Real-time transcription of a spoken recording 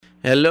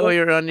Hello,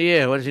 you're on the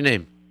air. What's your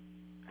name?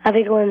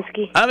 Avi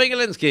Galinsky. Avi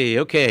Galinsky.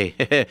 Okay.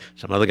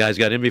 Some other guys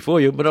got in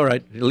before you, but all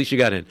right. At least you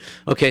got in.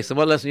 Okay, so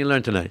what lesson you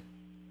learned tonight?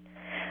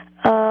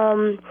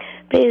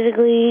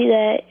 Basically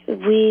that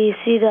we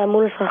see the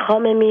Amunus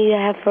Chachamim we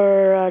have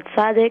for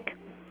Tzaddik,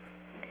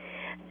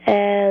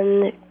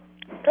 and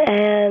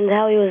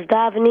how he was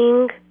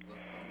davening.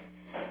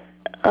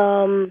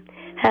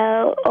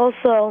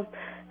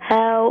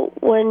 How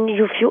when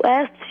if you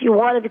ask you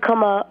want to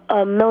become a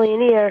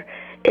millionaire,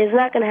 it's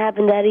not going to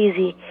happen that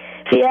easy.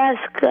 If you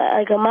ask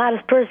like a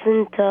modest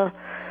person to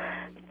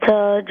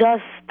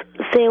just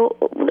say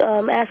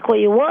ask what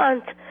you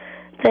want,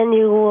 then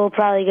you will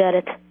probably get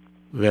it.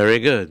 Very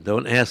good.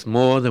 Don't ask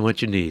more than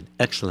what you need.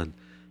 Excellent.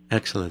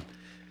 Excellent.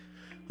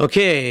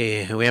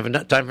 Okay, we have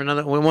time for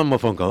one more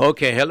phone call.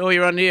 Okay, hello,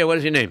 you're on the air. What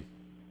is your name?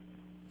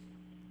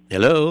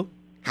 Hello?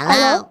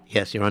 Hello?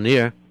 Yes, you're on the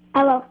air.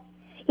 Hello.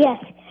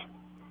 Yes.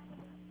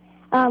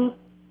 My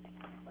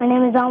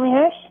name is Almi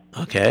Hirsch.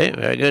 Okay,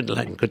 very good.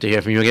 Good to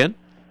hear from you again.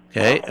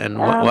 Okay, and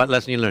what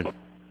lesson you learned?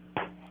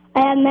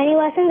 I have many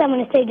lessons. I'm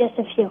going to say just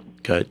a few.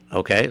 Good.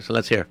 Okay, so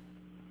let's hear.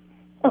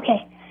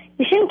 Okay.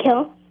 You shouldn't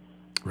kill.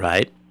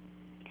 Right.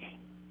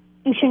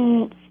 You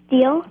shouldn't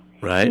steal.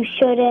 Right. You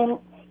should have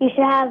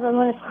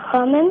Amunus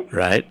Chachamim.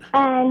 Right.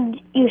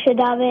 And you should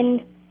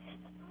daven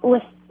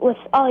with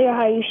all your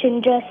heart. You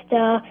shouldn't just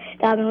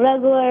daven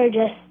regular,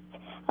 just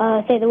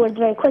say the words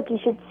very quick. You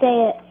should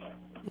say it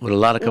with a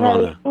lot of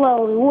kavanah.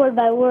 Slowly, word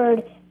by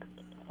word,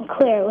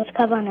 clear with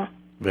kavanah.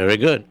 Very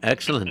good.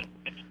 Excellent.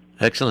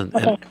 Excellent.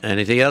 Okay. And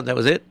anything else? That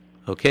was it?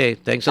 Okay.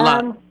 Thanks a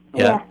lot.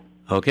 Yeah.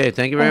 Okay.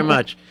 Thank you very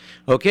much.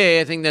 Okay.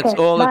 I think that's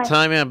all the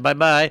time. Yeah,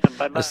 bye-bye.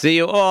 I'll see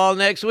you all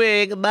next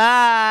week.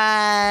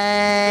 Bye.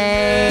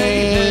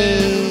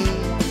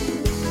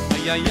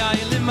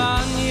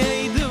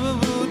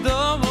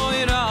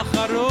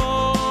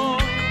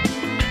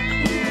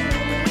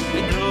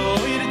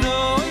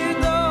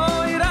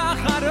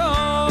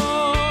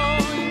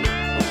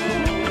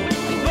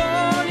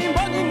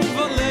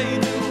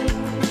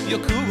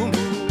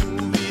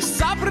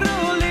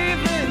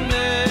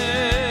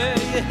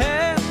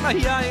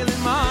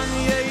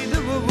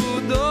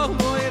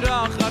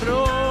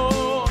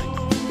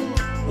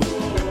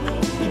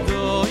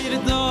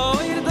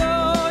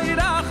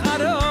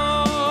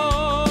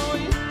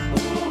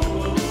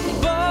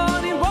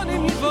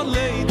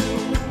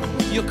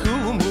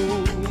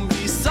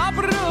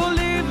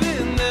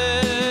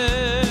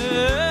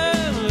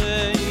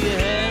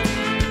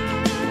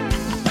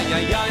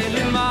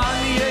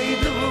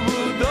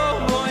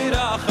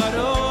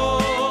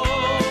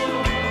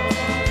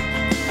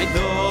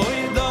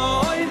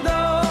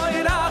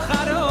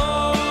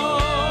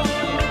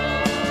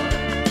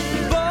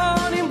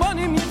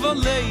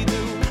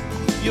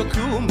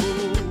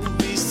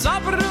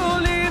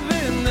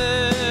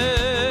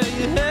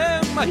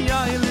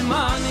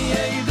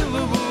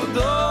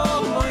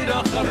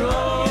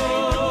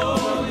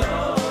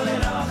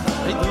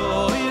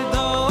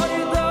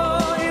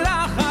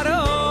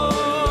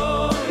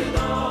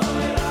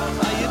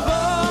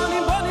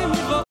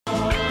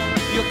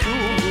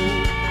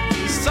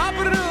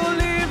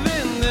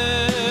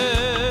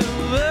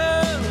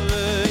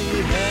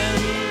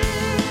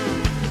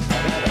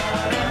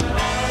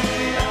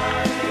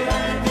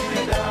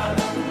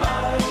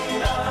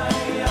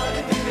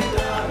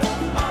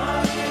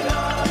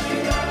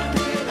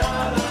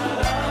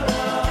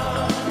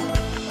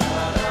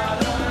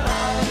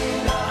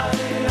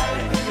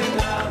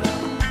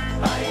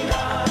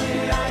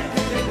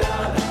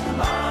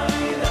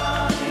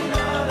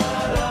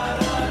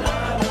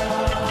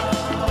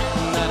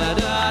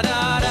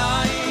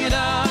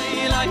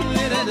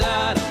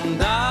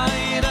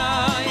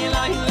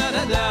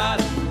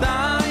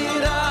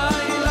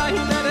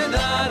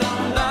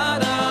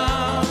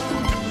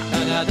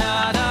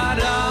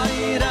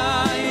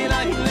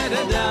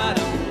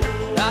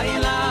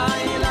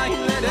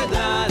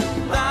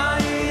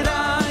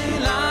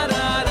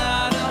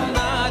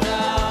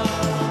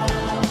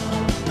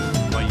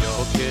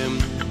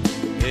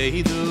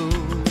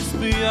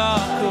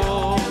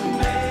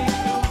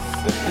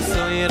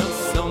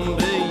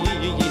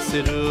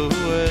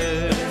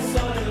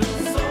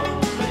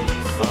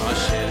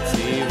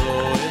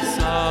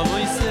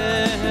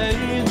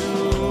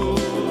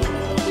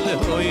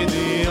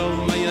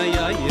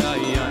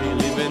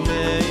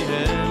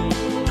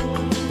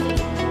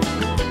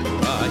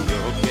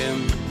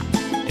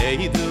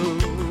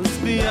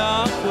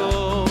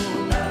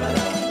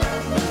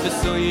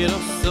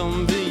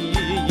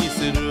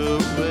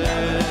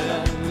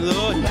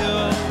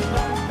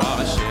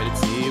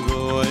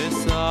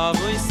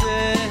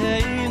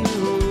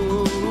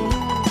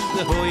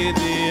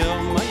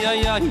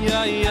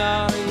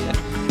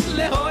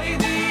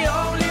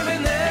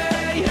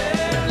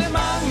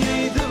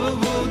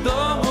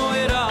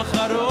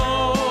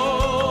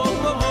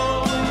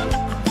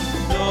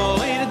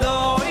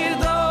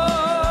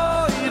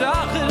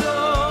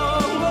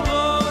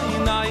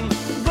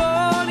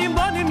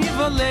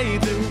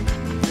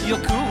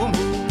 Yokumu,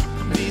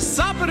 vi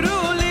sabru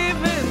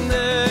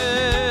livene.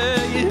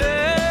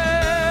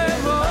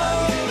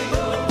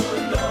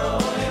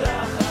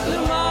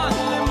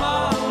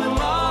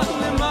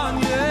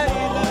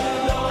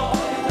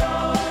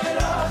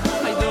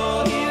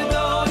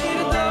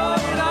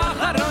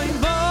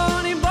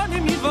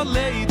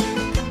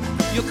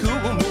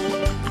 Yokumu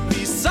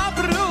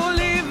Visabru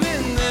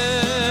Livine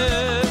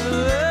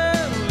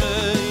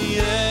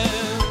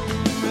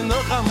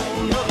Nochamu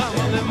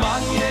Nochamu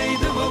Leman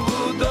Yedu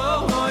Budo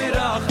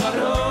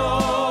Moiracharo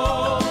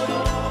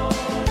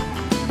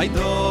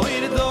Aido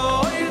Irdo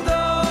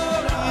Irdo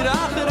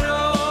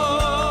Iracharo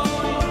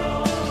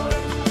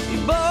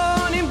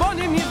Ibonim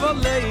Bonim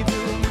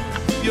Yivoleidu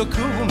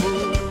Yokumu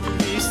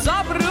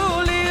Visabru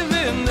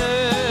Livine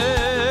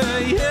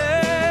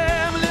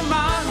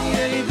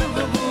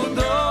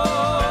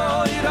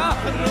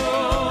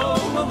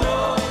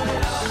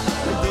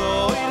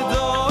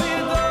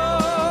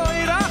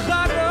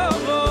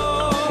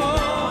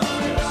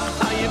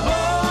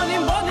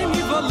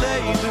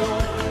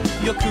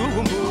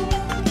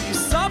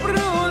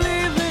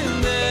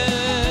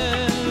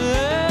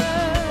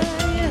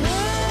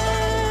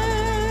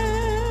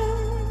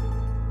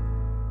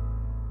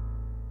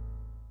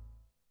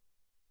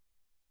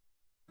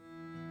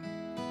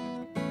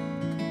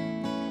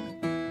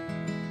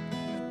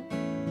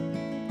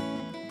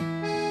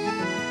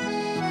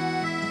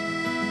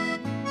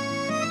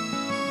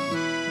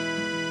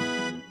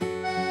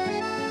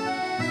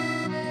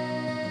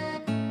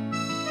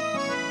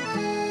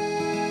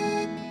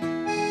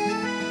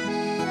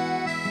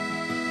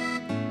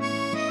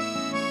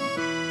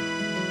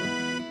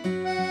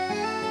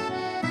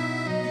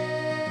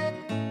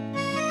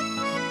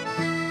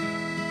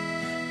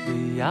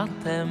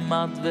Viatem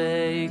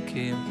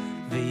adveikim,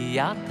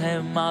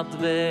 viatem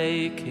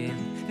adveikim,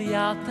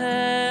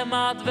 viatem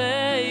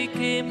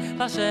adveikim,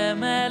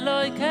 Hashem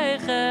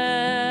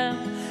Elokeichem.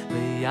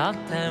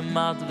 Viatem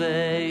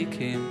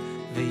adveikim,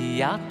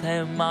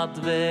 viatem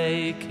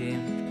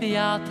adveikim,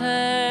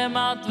 viatem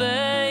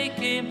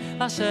adveikim,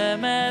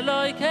 Hashem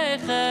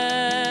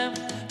Elokeichem.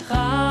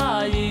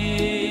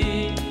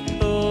 Chayim,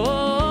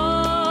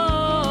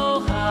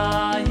 oh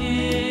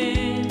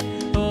Chayim,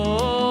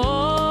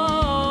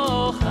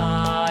 oh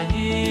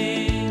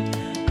Chayim,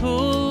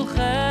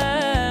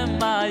 kulchem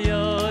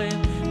ayoim,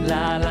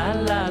 la la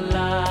la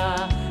la,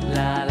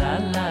 la la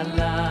la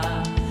la,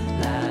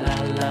 la la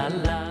la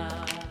la.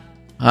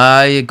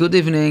 Hi, good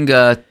evening.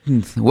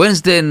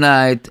 Wednesday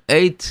night,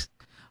 8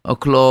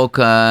 o'clock,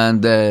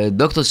 and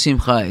Dr.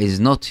 Simcha is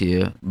not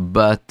here,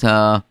 but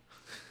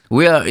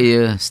we are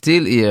here,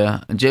 still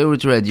here,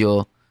 J-Root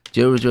Radio,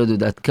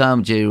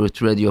 jrootradio.com,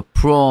 J-Root Radio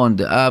Pro on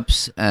the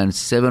apps, and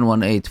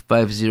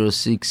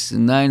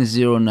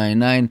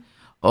 718-506-9099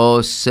 or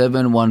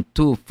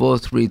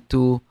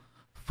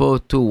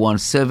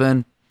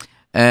 712-432-4217.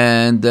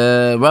 And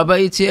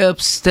Rabbi Itziel,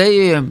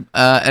 stay here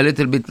a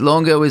little bit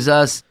longer with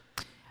us.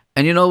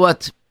 And you know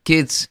what,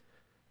 kids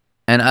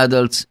and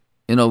adults,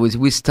 you know,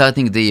 we're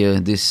starting the year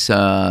this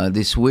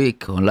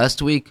week or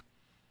last week,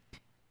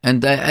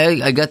 and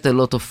I got a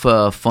lot of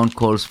phone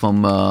calls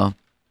from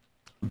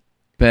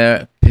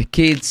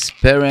kids,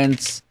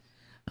 parents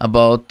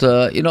about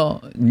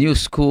new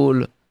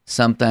school.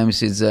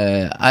 Sometimes it's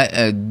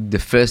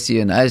the first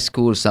year in high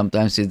school.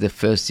 Sometimes it's the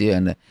first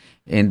year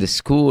in the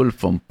school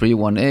from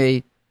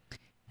pre-1A,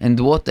 and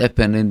what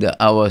happened in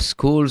our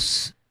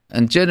schools.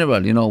 In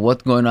general, you know,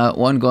 what's going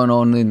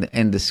on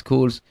in the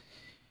schools,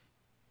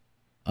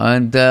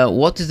 and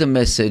what is the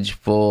message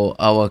for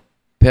our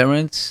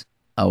parents,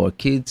 our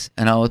kids,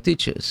 and our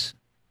teachers?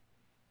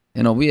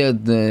 You know,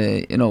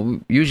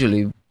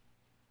 usually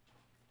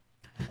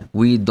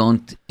we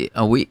don't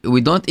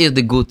hear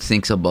the good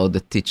things about the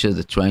teachers.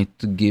 They're trying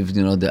to give,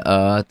 the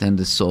art and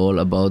the soul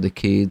about the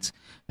kids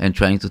and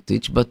trying to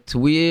teach, but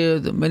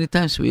many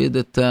times we hear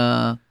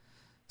that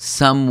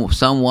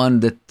someone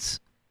that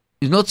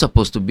is not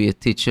supposed to be a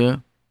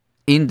teacher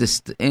in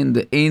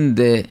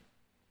the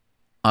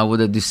I would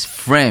have this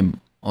frame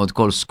or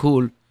called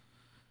school,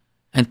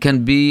 and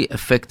can be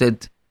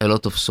affected a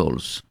lot of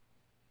souls.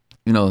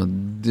 You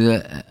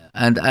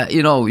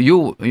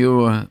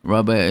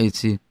Rabbi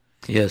Itzi,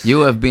 Yes. you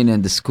have been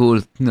in the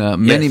school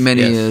many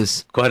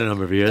years, quite a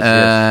number of years,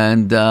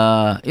 and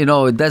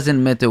it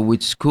doesn't matter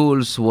which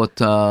schools,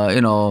 and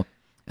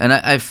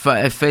I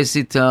face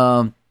it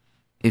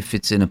if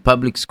it's in a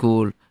public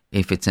school,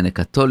 if it's in a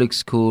Catholic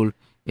school,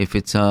 if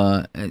it's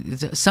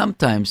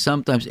sometimes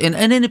in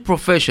any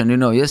profession.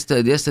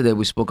 Yesterday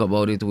we spoke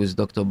about it with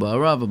Dr.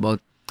 Barav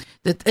about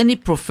that any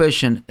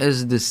profession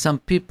has some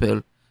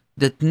people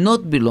that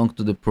not belong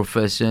to the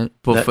profession.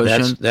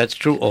 That's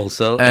true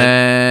also,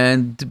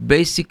 and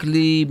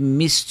basically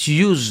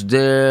misuse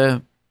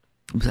their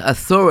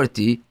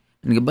authority.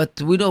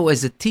 But we know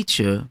as a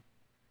teacher,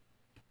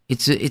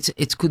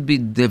 it could be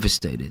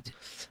devastated.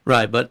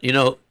 Right, but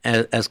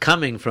as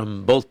coming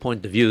from both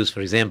point of views,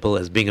 for example,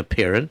 as being a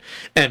parent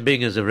and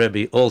being as a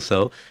Rebbe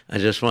also, I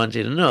just want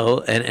you to know,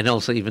 and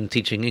also even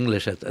teaching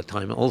English at that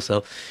time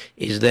also,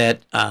 is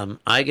that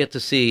I get to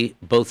see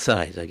both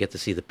sides. I get to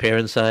see the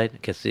parent side, I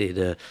get to see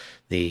the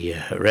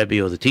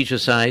Rebbe or the teacher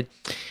side,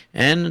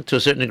 and to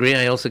a certain degree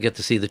I also get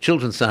to see the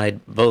children's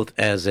side, both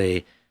as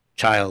a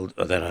child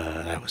that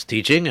I was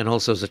teaching, and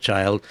also as a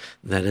child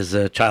that is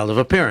a child of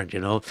a parent,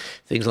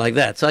 things like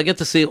that. So I get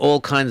to see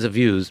all kinds of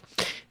views.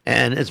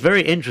 And it's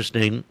very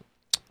interesting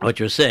what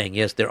you're saying.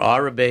 Yes, there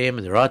are rebbeim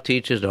and there are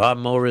teachers, there are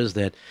moras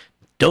that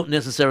don't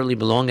necessarily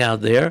belong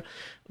out there.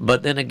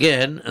 But then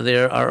again,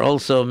 there are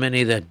also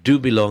many that do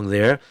belong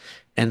there.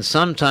 And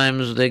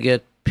sometimes they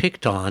get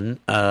picked on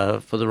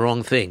for the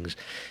wrong things.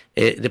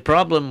 The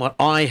problem, what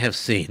I have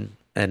seen,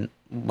 and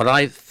what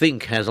I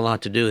think has a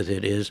lot to do with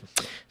it, is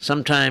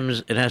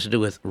sometimes it has to do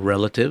with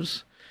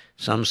relatives.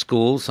 Some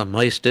schools, some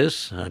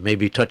meisters, may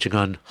be touching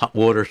on hot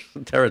water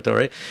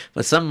territory,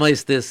 but some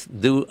meisters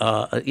do,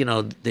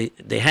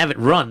 they have it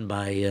run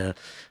by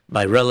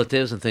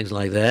relatives and things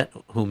like that,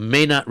 who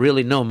may not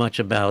really know much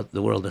about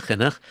the world of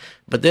chinuch,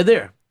 but they're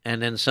there.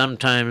 And then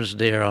sometimes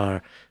there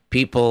are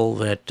people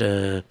that,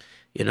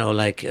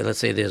 like, let's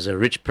say there's a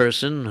rich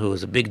person who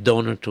is a big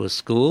donor to a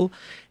school,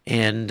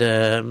 and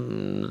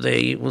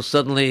they will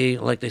suddenly,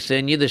 like they say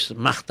in Yiddish,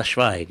 mach das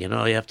Schweig, you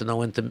have to know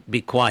when to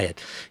be quiet.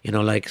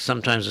 Like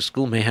sometimes a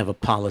school may have a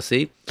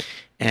policy,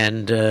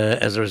 and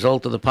as a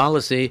result of the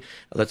policy,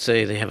 let's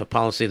say they have a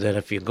policy that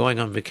if you're going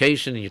on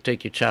vacation and you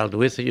take your child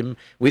with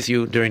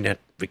you during that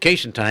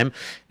vacation time,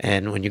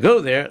 and when you go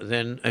there,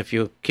 then if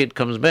your kid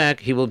comes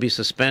back, he will be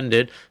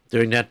suspended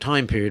during that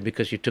time period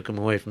because you took him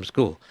away from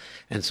school,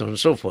 and so on and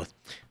so forth.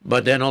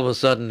 But then all of a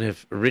sudden,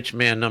 if rich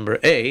man number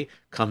A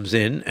comes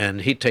in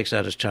and he takes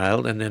out his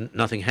child and then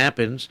nothing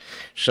happens,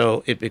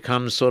 so it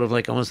becomes sort of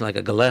like almost like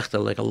a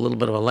galechta, like a little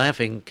bit of a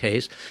laughing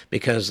case,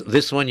 because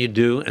this one you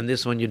do and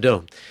this one you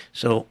don't.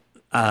 So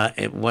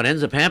what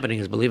ends up happening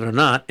is, believe it or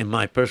not, in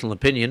my personal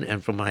opinion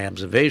and from my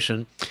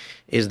observation,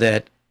 is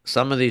that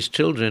some of these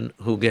children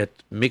who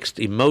get mixed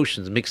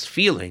emotions, mixed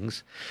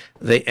feelings,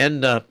 they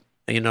end up,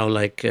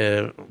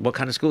 what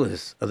kind of school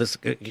is this?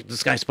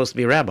 This guy's supposed to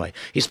be a rabbi.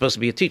 He's supposed to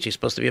be a teacher. He's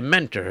supposed to be a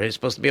mentor. He's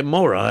supposed to be a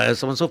mora,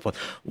 so on and so forth.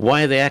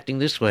 Why are they acting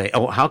this way?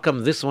 Oh, how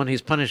come this one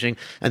he's punishing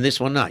and this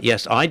one not?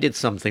 Yes, I did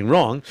something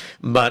wrong,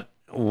 but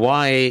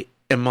why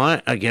am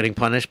I getting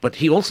punished? But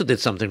he also did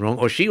something wrong,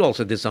 or she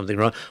also did something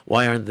wrong.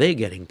 Why aren't they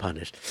getting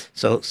punished?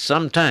 So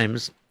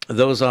sometimes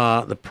those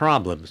are the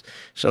problems.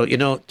 So,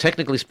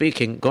 technically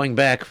speaking, going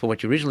back for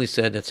what you originally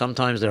said, that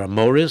sometimes there are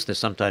moras, there's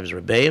sometimes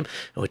rebbeim,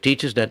 or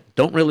teachers that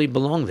don't really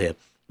belong there.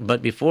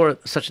 But before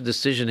such a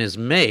decision is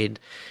made,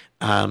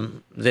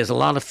 there's a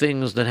lot of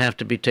things that have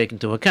to be taken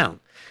into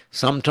account.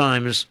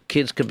 Sometimes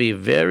kids could be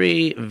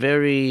very,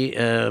 very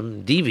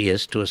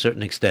devious to a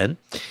certain extent,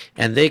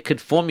 and they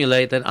could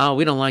formulate that,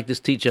 we don't like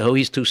this teacher,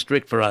 he's too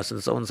strict for us,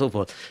 and so on and so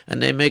forth.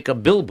 And they make a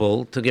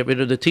bilbo to get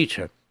rid of the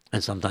teacher.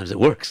 And sometimes it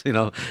works,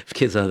 if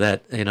kids are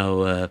that,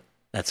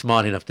 that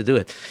smart enough to do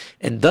it.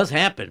 And it does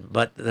happen,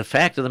 but the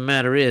fact of the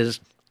matter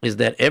is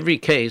that every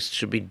case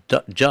should be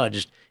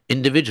judged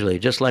individually,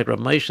 just like Rav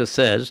Moshe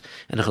says,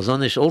 and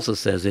Chazon Ish also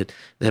says it,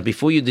 that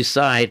before you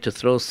decide to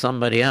throw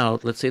somebody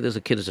out, let's say there's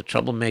a kid who's a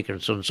troublemaker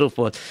and so on and so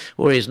forth,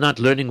 or he's not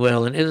learning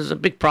well, and there's a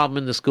big problem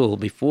in the school,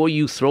 before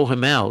you throw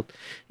him out,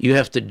 you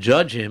have to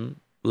judge him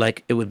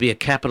like it would be a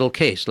capital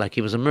case, like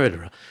he was a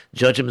murderer.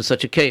 Judge him in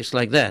such a case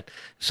like that.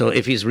 So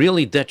if he's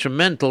really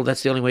detrimental,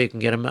 that's the only way you can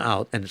get him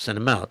out and send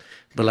him out.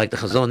 But like the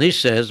Chazon Ish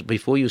says,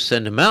 before you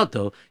send him out,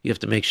 though, you have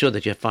to make sure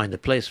that you find a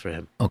place for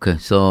him. Okay,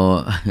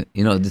 so,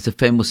 there's a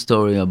famous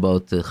story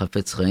about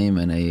Chafetz Chaim,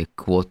 and I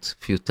quote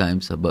a few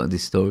times about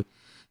this story.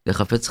 The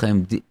Chafetz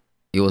Chaim,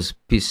 he was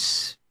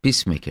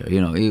peacemaker,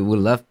 he would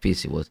love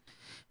peace, he was.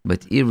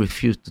 But he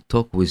refused to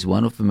talk with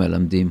one of the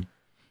Melamdim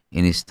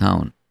in his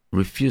town.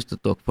 Refused to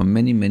talk for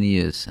many, many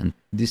years. And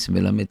this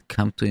Melamed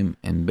come to him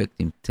and begged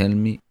him, tell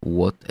me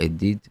what I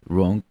did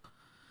wrong.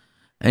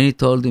 And he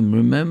told him,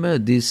 remember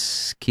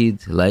this kid,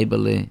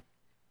 Laibale,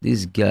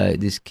 this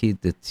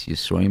kid that you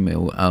throw him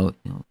out.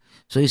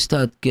 So he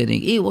started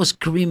he was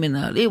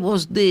criminal, he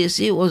was this,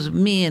 he was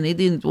mean, he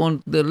didn't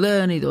want to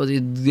learn, it was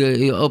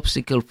the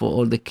obstacle for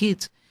all the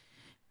kids.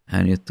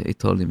 And he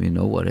told him, you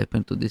know what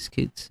happened to these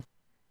kids?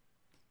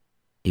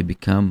 He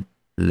became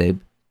Lev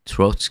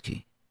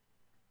Trotsky.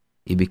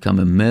 He became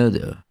a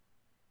murderer.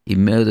 He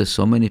murdered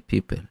so many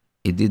people.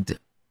 He did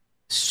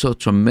so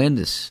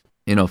tremendous,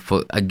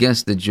 for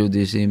against the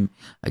Judaism,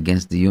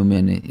 against the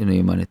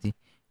humanity.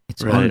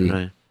 It's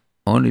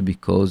only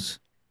because,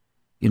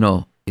 he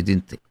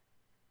didn't.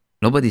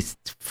 Nobody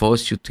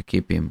forced you to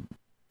keep him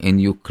in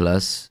your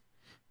class,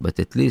 but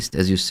at least,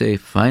 as you say,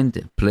 find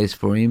a place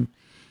for him.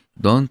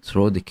 Don't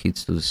throw the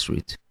kids to the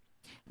street.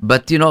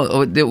 But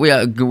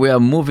we are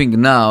moving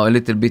now a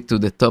little bit to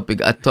the topic.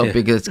 A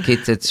topic that's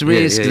kids at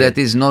risk. That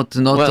is not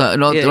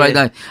right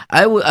now.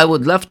 I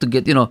would love to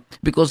get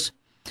because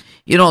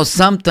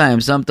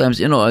sometimes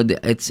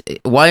it's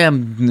why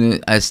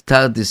I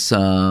start this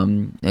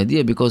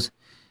idea, because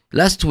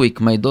last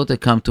week my daughter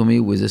came to me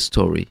with a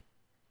story,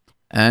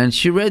 and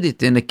she read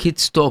it in a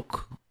kids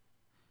talk.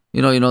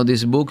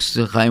 These books,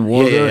 Chaim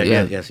Walder.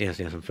 Yes,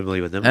 I'm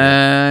familiar with them.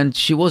 And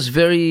she was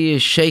very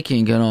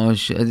shaking,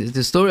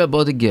 the story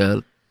about a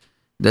girl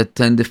that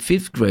in the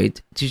 5th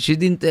grade, she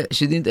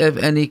didn't have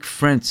any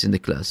friends in the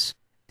class.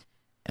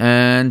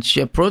 And she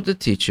approached the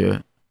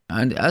teacher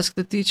and asked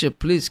the teacher,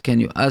 please,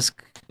 can you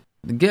ask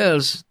the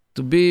girls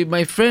to be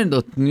my friend?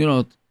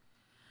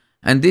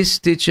 And this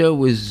teacher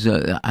was,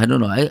 I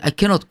don't know, I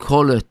cannot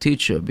call her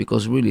teacher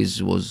because really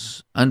it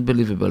was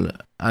unbelievable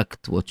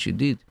act what she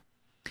did.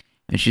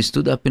 And she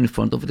stood up in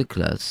front of the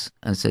class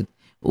and said,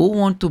 who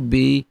want to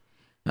be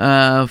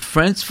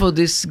friends for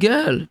this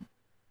girl?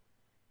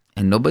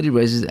 And nobody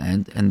raises their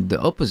hand, and the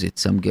opposite,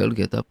 some girl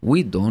get up,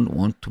 we don't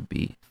want to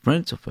be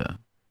friends of her.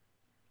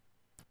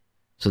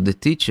 So the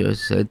teacher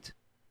said,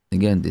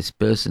 again, this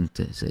person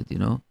said,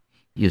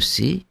 you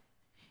see,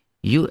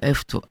 you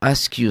have to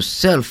ask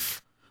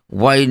yourself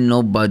why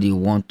nobody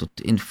want to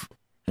be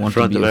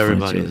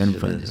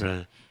friends.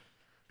 Right.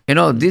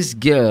 This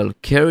girl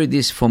carried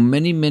this for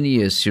many, many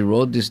years. She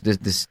wrote this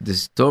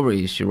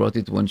story. She wrote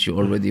it when she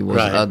already was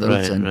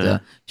adult, and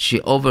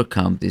she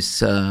overcome this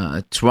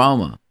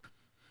trauma.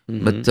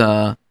 Mm-hmm.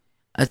 But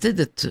I think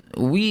that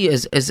we,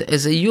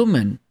 as a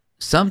human,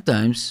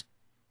 sometimes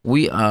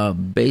we are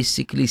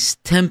basically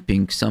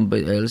stamping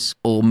somebody else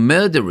or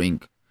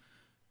murdering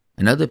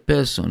another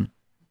person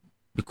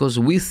because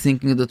we're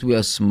thinking that we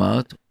are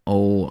smart,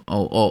 or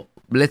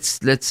let's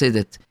say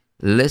that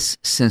less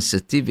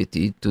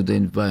sensitivity to the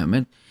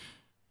environment.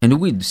 And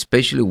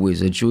especially with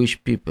the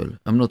Jewish people,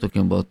 I'm not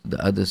talking about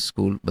the other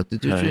school, but the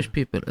Jewish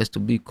people has to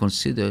be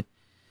considered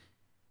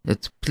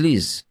that,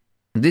 please,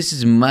 this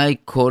is my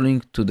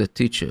calling to the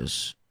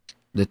teachers,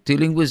 the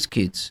dealing with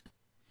kids,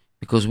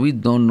 because we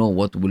don't know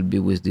what will be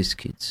with these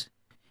kids.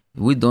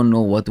 We don't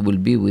know what will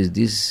be with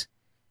this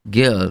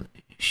girl.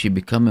 She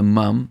become a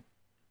mom,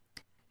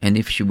 and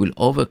if she will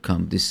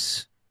overcome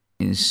this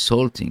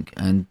insulting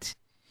and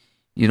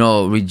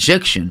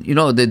rejection.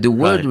 The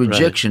word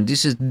rejection.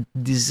 This is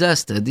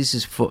disaster. This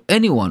is for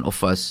any one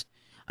of us.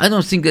 I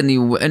don't think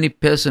any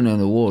person in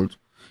the world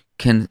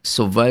can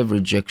survive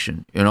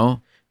rejection.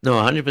 No,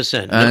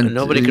 100%.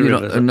 Nobody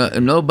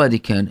can. Nobody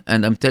can.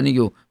 And I'm telling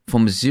you,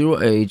 from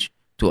 0 age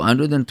to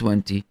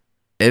 120,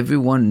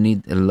 everyone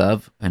needs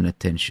love and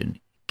attention,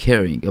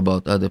 caring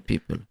about other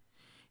people.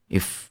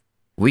 If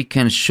we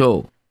can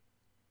show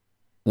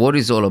what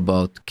it's all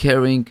about,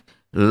 caring,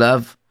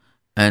 love,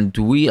 and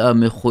we are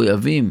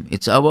mechuyavim.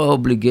 It's our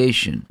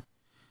obligation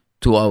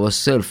to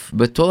ourselves.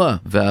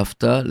 B'Torah,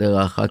 ve'afta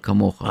l'racha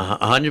kamocha.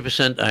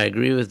 100%, I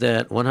agree with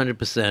that,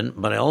 100%.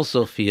 But I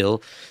also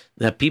feel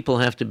that people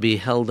have to be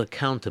held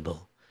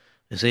accountable.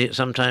 You see,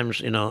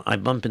 sometimes, I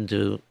bump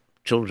into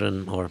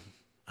children, or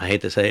I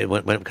hate to say it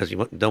because you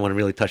don't want to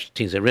really touch the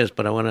teens at risk,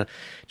 but I want to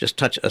just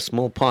touch a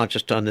small part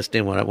just to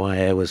understand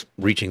why I was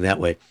reaching that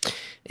way.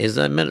 Is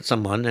I met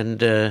someone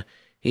and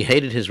he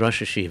hated his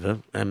Rosh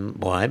Yeshiva. And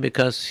why?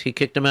 Because he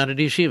kicked him out of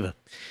the yeshiva.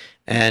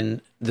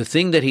 And the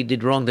thing that he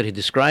did wrong that he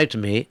described to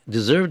me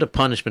deserved a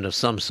punishment of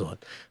some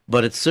sort,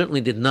 but it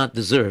certainly did not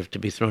deserve to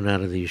be thrown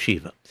out of the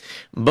yeshiva.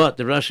 But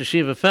the Rosh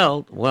Yeshiva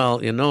felt,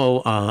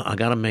 I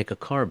got to make a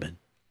carbon.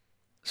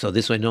 So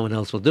this way no one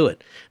else will do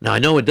it. Now, I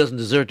know it doesn't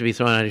deserve to be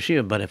thrown out of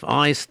yeshiva, but if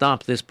I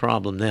stop this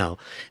problem now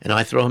and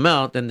I throw him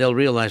out, then they'll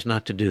realize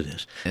not to do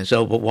this. Yes.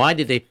 So, but why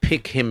did they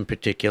pick him in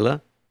particular?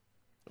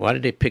 Why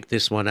did they pick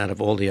this one out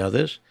of all the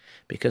others?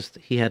 Because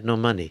he had no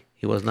money.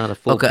 He was not a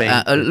full paying.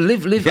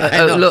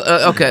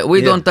 Okay,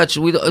 we don't touch.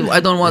 I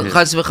don't want.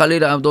 Chas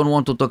v'chalila, I don't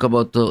want to talk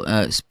about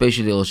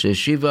especially Rosh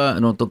Yeshiva. I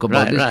don't talk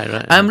about this.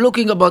 Right. I'm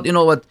looking about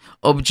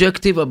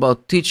objective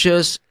about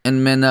teachers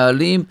and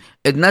menalim.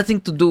 It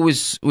nothing to do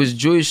with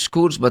Jewish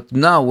schools. But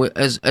now,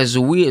 as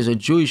a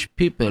Jewish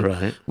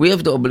people, we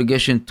have the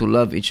obligation to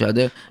love each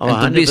other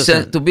and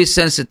to be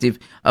sensitive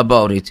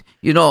about it.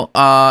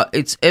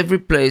 It's every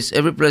place.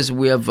 Every place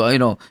we have.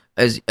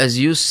 As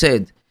you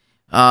said.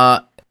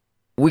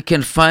 We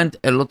can find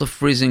a lot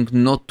of reason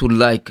not to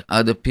like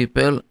other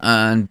people,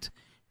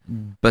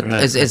 but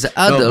as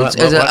adults,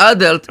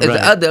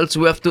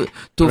 we have to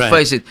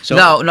face it. So,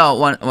 now,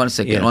 one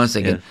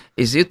second.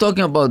 Is he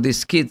talking about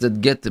these kids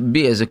that get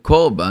be as a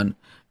korban?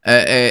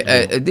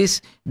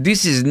 This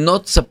is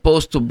not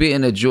supposed to be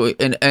in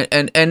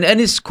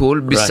any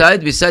school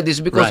beside this,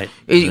 because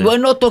we're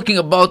not talking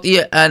about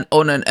here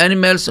on an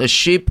animals, a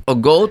sheep, a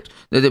goat.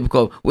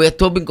 We are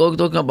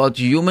talking about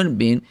human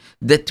being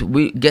that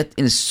we get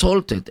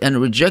insulted and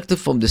rejected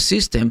from the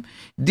system.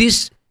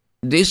 This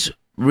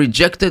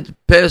rejected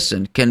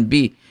person can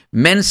be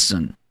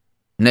Manson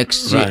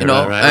next year,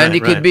 and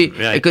it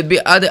could be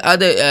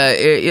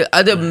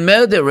other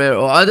murderer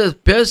or other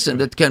person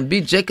that can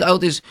be checked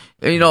out is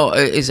with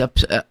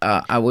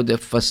the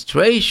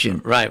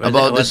frustration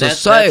about the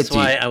society. That's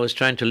why I was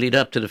trying to lead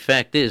up to the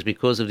fact is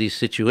because of these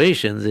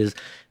situations is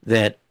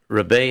that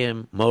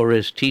Rebbeim,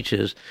 Morris,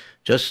 teachers,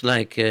 just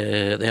like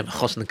they have a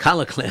Chosn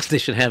Kala class, they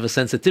should have a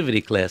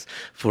sensitivity class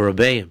for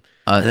Rebbeim.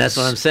 And that's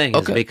what I'm saying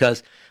is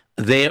because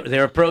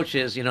their approach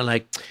is,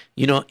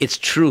 it's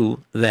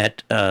true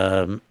that,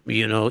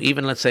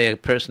 even let's say a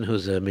person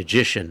who's a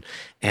magician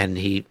and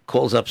he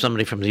calls up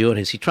somebody from the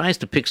audience, he tries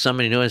to pick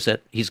somebody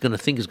that he's going to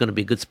think is going to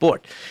be a good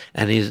sport.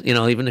 And he's,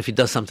 even if he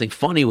does something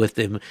funny with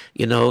him,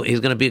 he's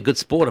going to be a good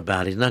sport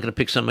about it. He's not going to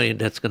pick somebody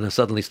that's going to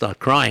suddenly start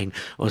crying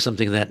or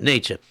something of that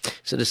nature.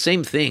 So the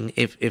same thing,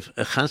 if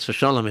Chas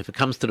v'Shalom, if it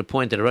comes to the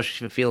point that a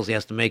Rosh Yeshiva feels he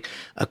has to make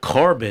a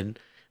korban,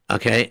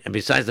 Okay, and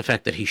besides the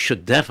fact that he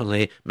should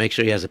definitely make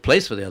sure he has a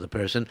place for the other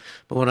person,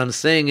 but what I'm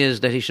saying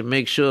is that he should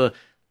make sure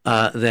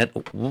that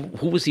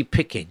who is he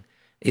picking?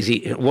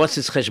 What's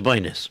his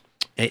cheshbonis?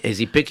 Is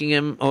he picking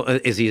him, or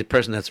is he a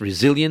person that's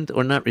resilient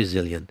or not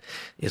resilient?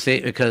 You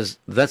see, because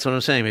that's what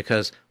I'm saying.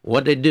 Because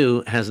what they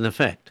do has an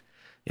effect.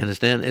 You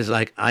understand? It's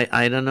like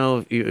I don't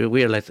know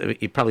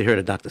if you probably heard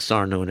of Dr.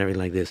 Sarno and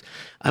everything like this.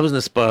 I was in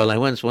the spoil. I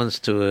went once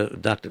to a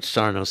Dr.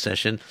 Sarno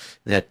session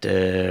that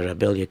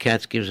Rebellia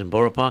Katz gives in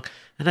Borough Park,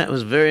 and that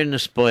was very in the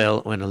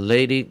spoil when a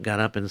lady got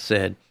up and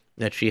said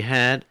that she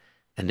had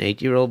an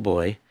 8-year-old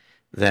boy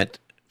that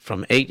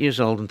from 8 years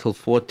old until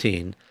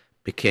 14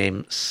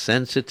 became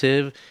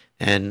sensitive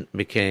and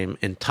became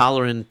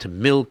intolerant to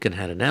milk and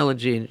had an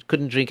allergy and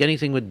couldn't drink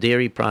anything with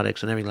dairy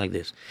products and everything like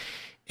this.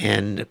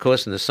 And, of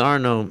course, in the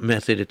Sarno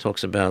method, it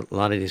talks about a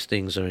lot of these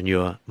things are in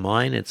your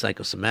mind. It's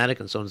psychosomatic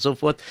and so on and so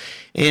forth.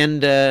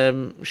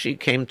 And she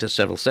came to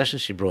several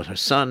sessions. She brought her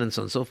son and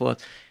so on and so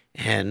forth.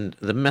 And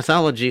the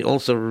methodology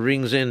also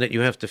rings in that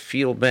you have to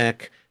feel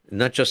back,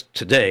 not just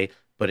today,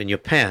 but in your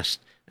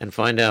past, and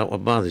find out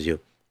what bothers you.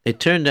 It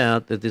turned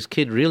out that this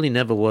kid really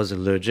never was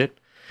allergic,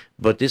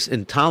 but this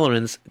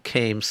intolerance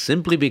came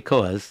simply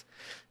because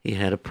he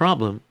had a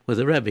problem with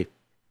a Rebbe.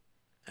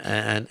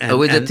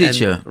 With the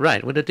teacher.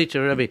 Right, with the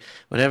teacher, Rebbe,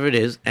 whatever it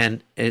is,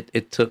 and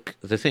it took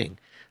the thing.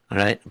 All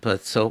right?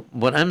 But so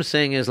what I'm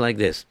saying is like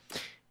this.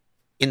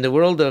 In the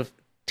world of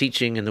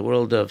teaching, in the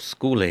world of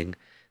schooling,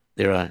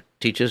 there are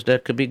teachers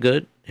that could be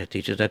good, there are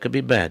teachers that could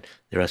be bad.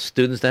 There are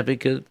students that be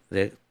good,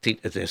 there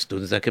are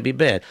students that could be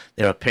bad.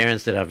 There are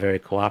parents that are very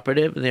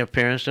cooperative, and there are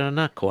parents that are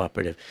not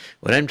cooperative.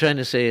 What I'm trying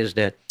to say is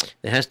that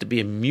there has to be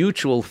a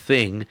mutual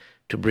thing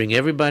to bring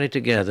everybody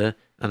together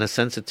on a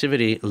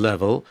sensitivity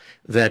level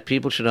that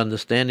people should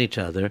understand each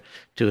other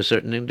to a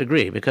certain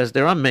degree. Because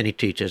there are many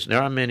teachers,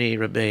 there are many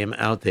rebbeim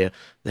out there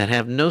that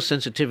have no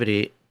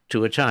sensitivity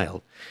to a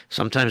child.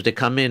 Sometimes they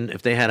come in,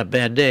 if they had a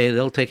bad day,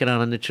 they'll take it out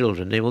on the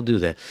children. They will do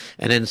that.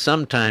 And then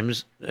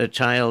sometimes a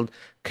child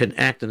can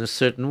act in a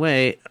certain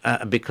way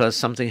because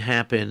something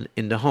happened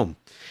in the home.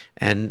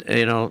 And,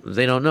 they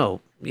don't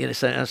know.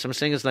 So I'm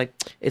saying it's like,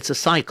 it's a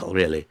cycle,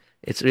 really.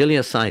 It's really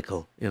a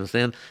cycle. You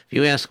understand? If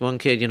you ask one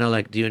kid,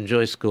 do you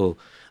enjoy school?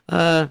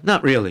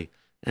 Not really.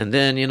 And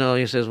then,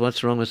 he says,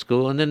 what's wrong with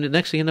school? And then the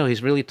next thing you know,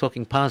 he's really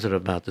talking positive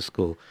about the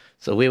school.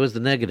 So where was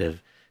the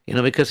negative?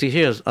 Because he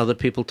hears other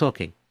people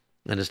talking.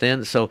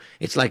 Understand? So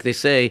it's like they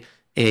say,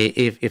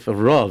 if a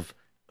Rav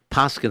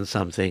paskin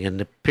something and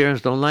the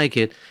parents don't like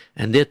it,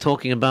 and they're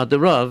talking about the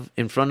Rav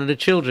in front of the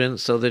children,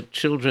 so the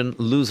children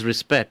lose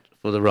respect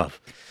for the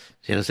Rav.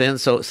 You understand?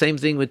 So same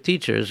thing with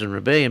teachers and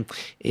rebbeim.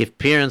 If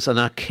parents are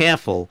not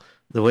careful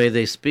the way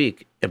they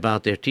speak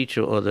about their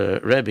teacher or the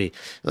Rebbe,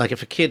 like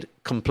if a kid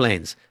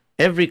complains,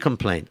 every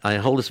complaint, I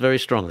hold this very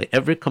strongly,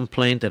 every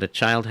complaint that a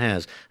child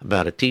has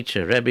about a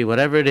teacher, Rebbe,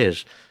 whatever it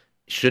is,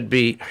 should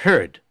be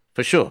heard,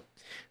 for sure.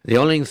 The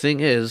only thing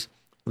is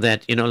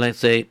that, let's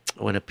say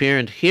when a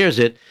parent hears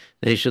it,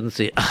 they shouldn't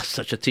say,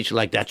 such a teacher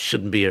like that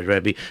shouldn't be a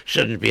Rebbe,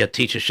 shouldn't be a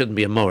teacher, shouldn't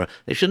be a Morah.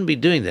 They shouldn't be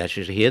doing that. They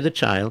should hear the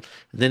child,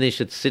 and then they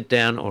should sit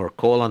down or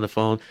call on the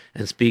phone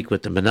and speak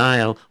with the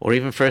Menayel, or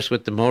even first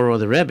with the Morah or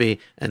the Rebbe,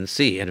 and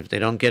see. And if they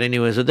don't get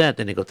anywhere with that,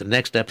 then they go to the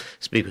next step,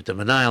 speak with the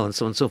Menayel, and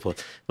so on and so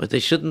forth. But they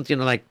shouldn't,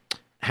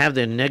 have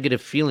their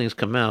negative feelings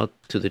come out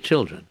to the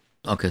children.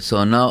 Okay,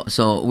 so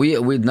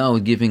we're now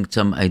giving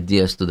some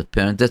ideas to the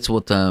parent. That's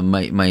what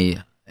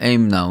my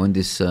aim now in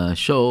this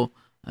show.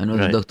 I know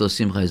that Dr.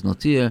 Simcha is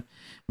not here,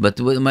 but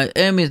my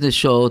aim is the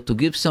show to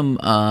give some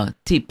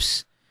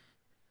tips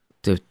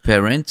to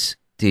parents,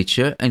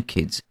 teacher, and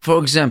kids. For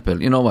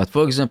example, you know what?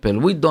 For example,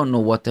 we don't know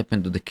what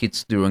happened to the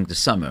kids during the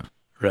summer.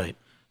 Right.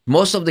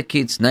 Most of the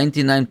kids,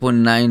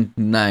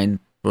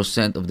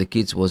 99.99% of the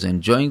kids was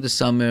enjoying the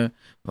summer,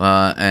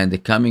 and they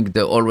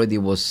already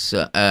was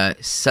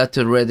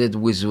saturated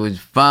with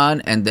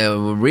fun, and they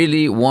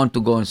really want to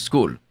go in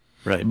school.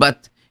 Right.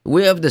 But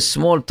we have the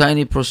small,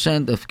 tiny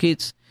percent of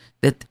kids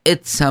that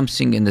ate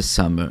something in the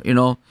summer.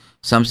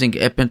 Something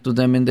happened to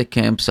them in the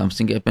camp,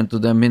 something happened to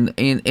them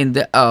in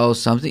the house,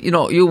 something,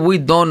 we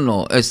don't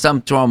know.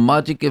 Some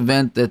traumatic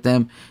event that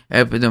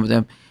happened to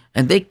them.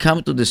 And they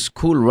come to the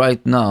school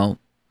right now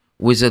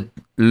with a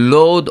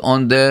load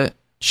on the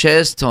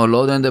chest or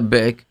load on the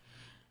back.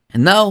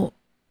 And now,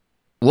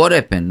 what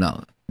happened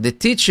now? The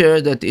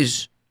teacher that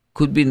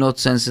could be not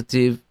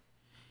sensitive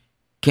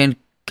can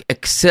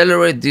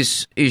accelerate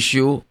this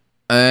issue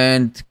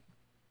and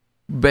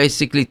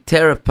basically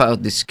tear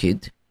apart this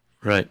kid.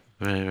 Right.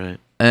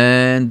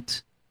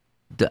 And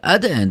the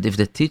other end, if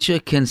the teacher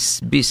can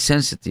be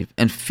sensitive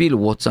and feel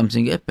what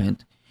something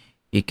happened,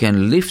 he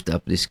can lift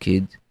up this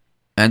kid,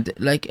 and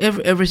like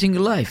everything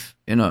in life,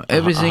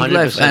 everything in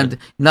life. And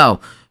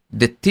now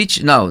the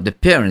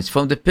parents,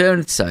 from the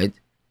parent side,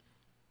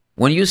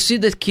 when you see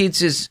that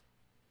kids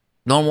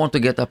don't want to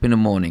get up in the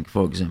morning,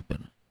 for example,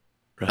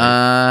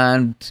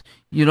 and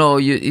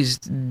is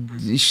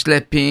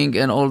sleeping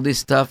and all this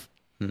stuff.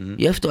 Mm-hmm.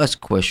 You have to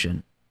ask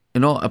question.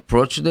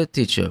 Approach the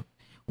teacher.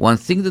 one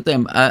thing that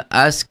I'm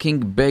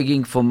asking,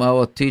 begging from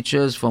our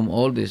teachers, from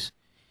all this,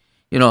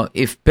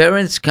 if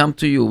parents come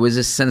to you with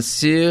a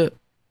sincere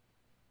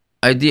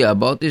idea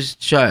about this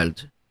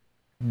child,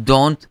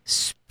 don't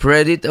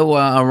spread it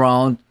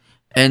around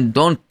and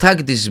don't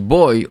tag this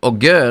boy or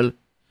girl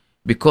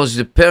because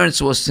the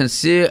parents was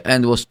sincere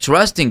and was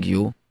trusting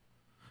you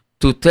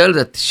to tell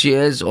that she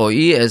has or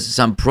he has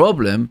some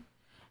problem,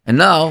 and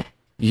now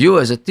you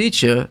as a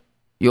teacher,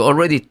 you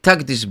already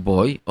tagged this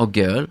boy or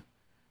girl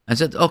and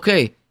said,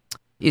 okay,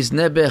 his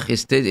nebech,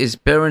 his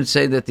parents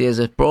say that he has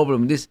a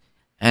problem, this,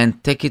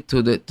 and take it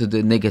to the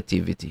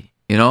negativity,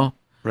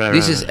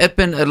 This has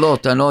happened a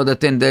lot. I know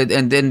that in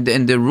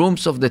the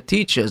rooms of the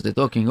teachers, they're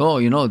talking,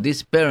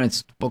 these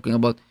parents talking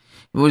about,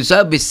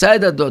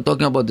 beside that, they're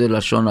talking about the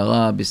Lashon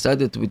Hara, beside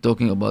that, we're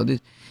talking about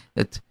it,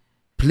 that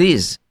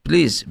please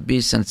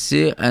be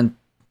sincere, and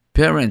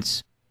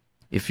parents,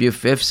 if you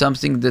have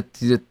something that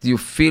you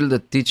feel the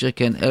teacher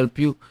can help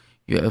you,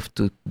 you have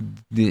to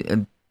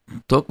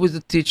talk with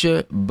the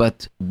teacher,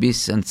 but be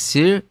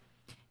sincere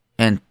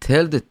and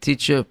tell the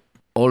teacher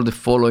all the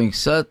following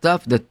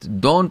stuff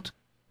that don't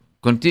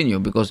continue,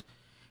 because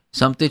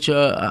some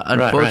teacher,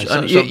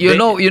 unfortunately, you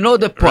know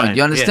the point. Right,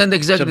 you understand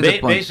exactly the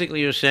point. Basically,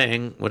 you're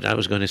saying what I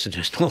was going to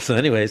suggest also,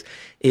 anyways,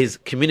 is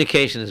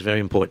communication is very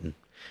important.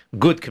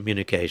 Good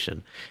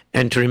communication,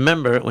 and to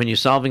remember when you're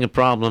solving a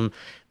problem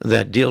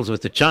that deals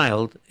with the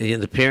child,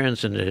 the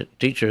parents and the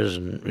teachers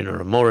and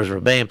Moras,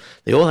 Rebbeim,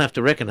 they all have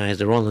to recognize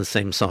they're all on the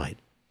same side.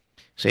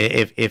 See,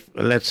 if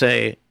let's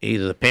say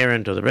either the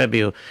parent or the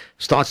Rebbe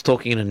starts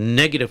talking in a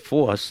negative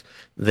force,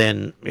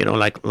 then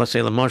like let's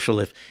say the marshal,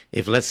 if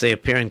let's say a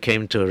parent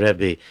came to a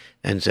Rebbe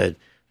and said,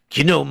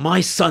 my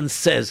son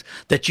says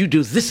that you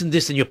do this and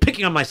this and you're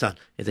picking on my son.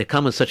 If they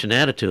come with such an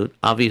attitude,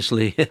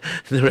 obviously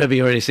the Rebbe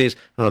already says,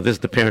 oh, this is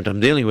the parent I'm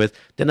dealing with.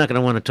 They're not going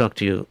to want to talk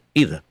to you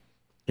either.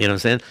 You know what I'm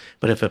saying?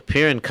 But if a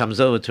parent comes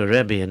over to a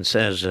Rebbe and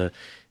says,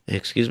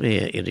 excuse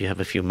me, do you have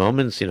a few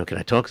moments? Can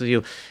I talk to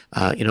you?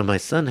 My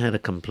son had a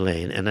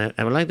complaint, and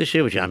I would like to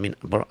share with you. I mean,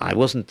 I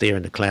wasn't there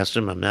in the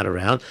classroom. I'm not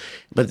around.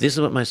 But this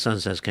is what my son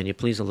says. Can you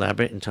please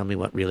elaborate and tell me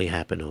what really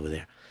happened over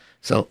there?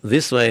 So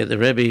this way, the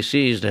Rebbe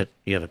sees that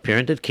you have a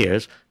parent that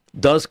cares,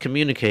 does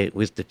communicate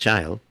with the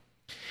child,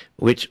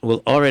 which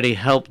will already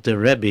help the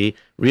Rebbe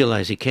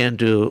realize he can't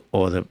do,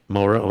 or the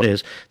Mora, or it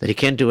is, that he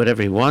can't do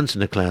whatever he wants in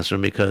the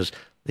classroom because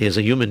there's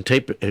a human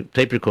tape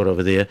recorder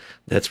over there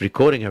that's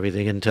recording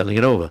everything and telling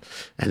it over.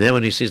 And then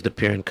when he sees the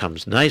parent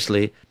comes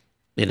nicely,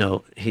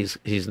 he's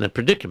in a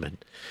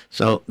predicament.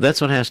 So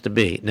that's what has to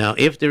be. Now,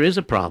 if there is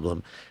a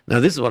problem,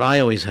 now this is what I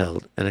always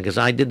held, and because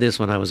I did this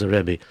when I was a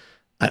Rebbe,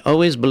 I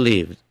always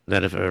believed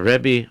that if a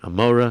Rebbe, a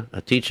Mora,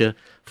 a teacher,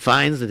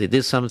 finds that he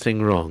did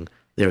something wrong,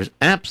 there is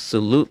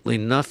absolutely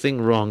nothing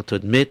wrong to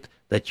admit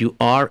that you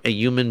are a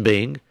human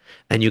being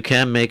and you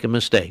can make a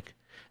mistake.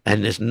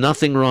 And there's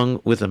nothing wrong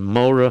with a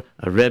Mora,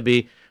 a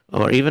Rebbe,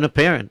 or even a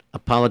parent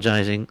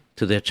apologizing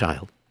to their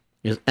child.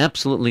 There's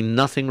absolutely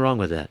nothing wrong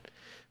with that.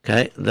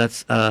 Okay?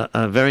 That's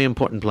a very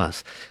important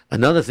plus.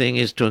 Another thing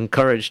is to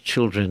encourage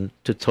children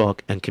to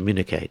talk and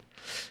communicate,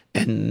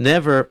 and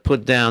never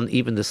put down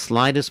even the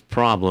slightest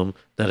problem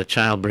that a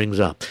child brings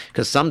up.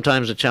 Because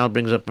sometimes a child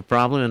brings up a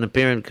problem, and a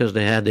parent, because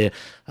they had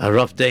a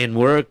rough day in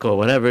work or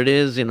whatever it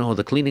is,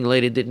 the cleaning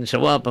lady didn't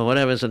show up or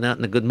whatever, so not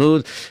in a good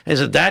mood. And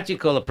so that you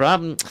call a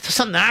problem? It's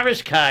a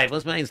narishkeit.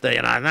 What's my say?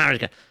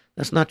 Narishkeit.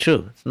 That's not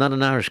true. It's not a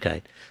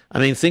narishkeit. I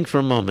mean, think for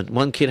a moment.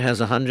 One kid has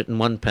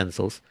 101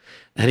 pencils,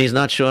 and he's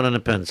not short on a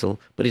pencil,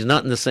 but he's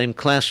not in the same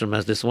classroom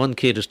as this one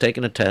kid who's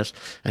taking a test,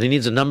 and he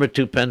needs a number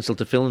 2 pencil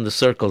to fill in the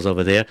circles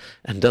over there,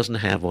 and doesn't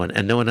have one,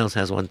 and no one else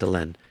has one to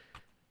lend.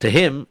 To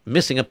him,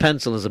 missing a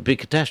pencil is a big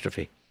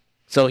catastrophe.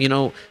 So,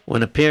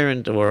 when a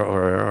parent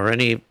or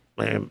any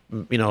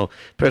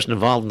person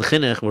involved in the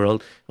chinuch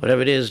world,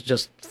 whatever it is,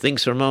 just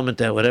thinks for a moment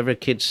that whatever a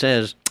kid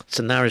says, it's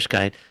a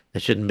narishkeit,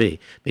 that shouldn't be.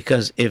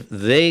 Because if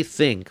they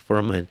think for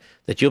a moment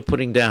that you're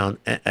putting down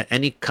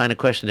any kind of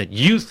question that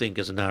you think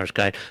is a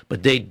narishkeit,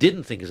 but they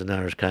didn't think is a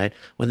narishkeit,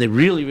 when they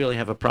really, really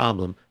have a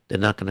problem, they're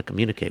not going to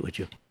communicate with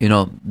you.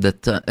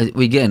 That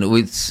again,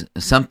 with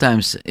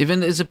sometimes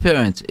even as a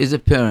parent,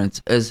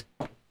 as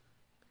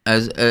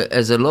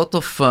a lot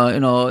of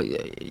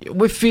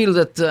we feel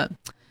that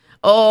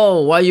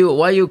why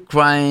you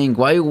crying,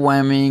 why you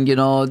whining,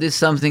 this is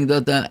something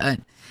that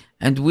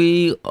and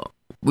we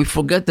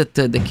forget that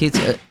the kids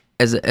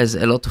has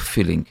a lot of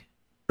feeling.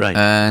 Right,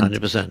 and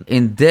 100%.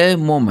 In their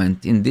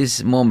moment, in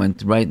this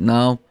moment right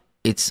now,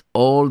 it's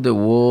all the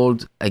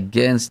world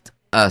against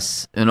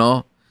us,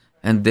 and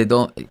they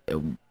don't,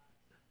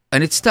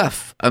 and it's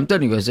tough. I'm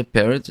telling you, as a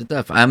parent, it's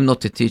tough. I'm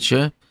not a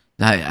teacher.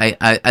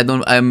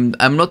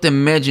 I'm not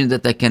imagining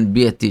that I can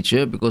be a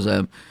teacher because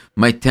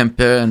my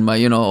temper and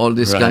my all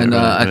this kind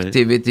of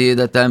activity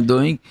that I'm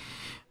doing,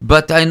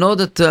 but I know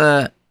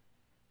that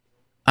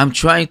I'm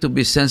trying to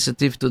be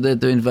sensitive to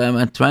the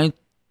environment. I'm trying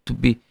to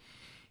be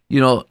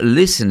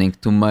listening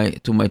to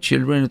my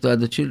children, to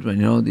other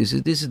children. This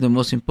is the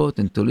most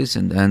important, to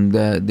listen. And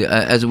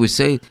as we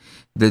say,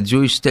 the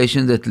Jewish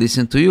station that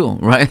listen to you,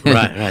 right?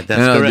 Right.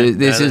 That's correct.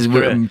 This is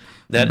correct.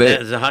 That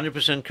is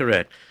 100%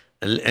 correct.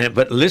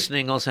 But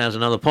listening also has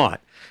another part.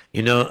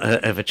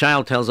 If a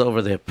child tells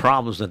over their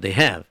problems that they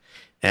have,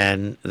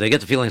 and they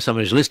get the feeling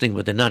somebody's listening,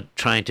 but they're not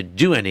trying to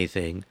do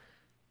anything,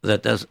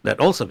 that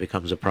also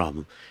becomes a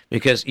problem,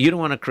 because you don't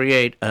want to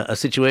create a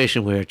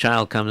situation where a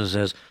child comes and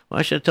says,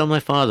 why should I tell my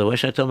father? Why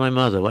should I tell my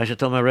mother? Why should I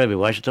tell my Rebbe?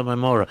 Why should I tell my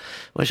Mora?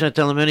 Why should I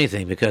tell them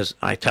anything? Because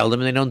I tell them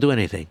and they don't do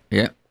anything.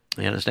 Yeah.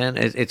 You understand?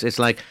 It's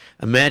like,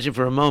 imagine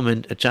for a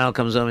moment a child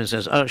comes over and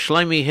says, oh,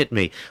 Shlomi hit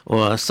me,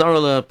 or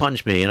Sarala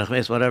punched me,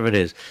 whatever it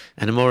is.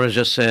 And the Mora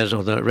just says,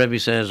 or the Rebbe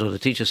says, or the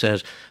teacher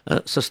says,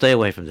 so stay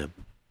away from them.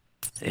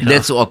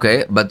 That's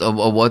okay, but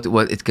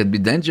what it can be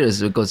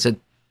dangerous, because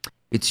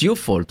it's your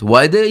fault.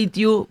 Why they hit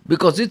you?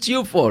 Because it's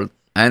your fault.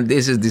 And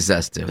this is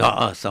disaster.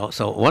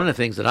 So one of the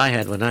things that I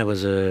had when I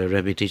was a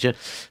Rebbe teacher,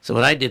 so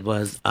what I did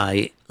was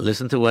I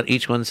listened to what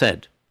each one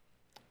said.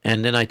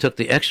 And then I took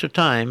the extra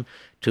time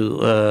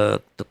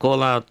to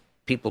call out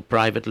people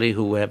privately,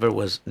 whoever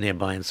was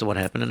nearby, and so what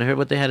happened, and I heard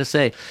what they had to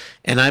say.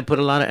 And I put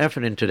a lot of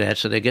effort into that,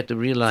 so they get to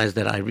realize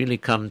that I really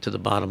come to the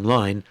bottom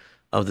line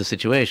of the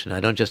situation. I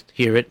don't just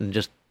hear it and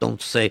just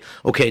don't say,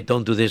 okay,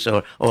 don't do this,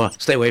 or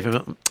stay away from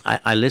it.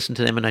 I listen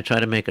to them and I try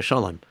to make a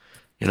shalom,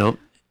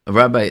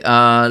 Rabbi,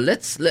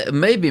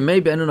 maybe I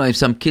don't know if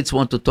some kids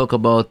want to talk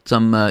about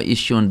some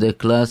issue in their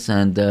class,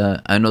 and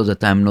I know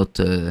that I'm not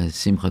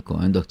Simcha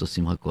Cohen, Dr.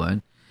 Simcha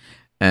Cohen,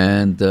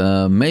 and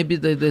maybe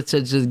they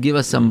said just give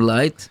us some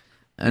light,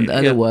 and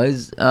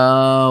otherwise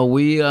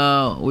we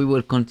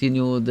will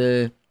continue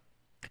the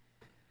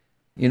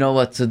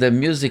the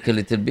music a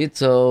little bit.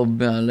 So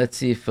let's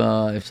see if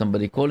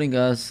somebody calling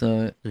us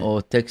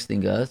or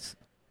texting us.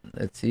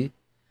 Let's see.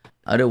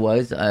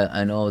 Otherwise,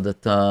 I know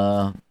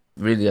that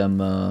really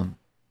I'm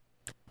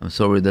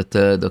sorry that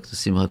Dr.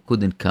 Simcha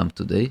couldn't come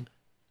today.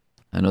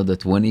 I know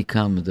that when he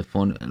comes, the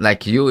phone,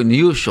 like you in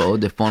your show,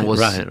 the phone was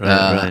right.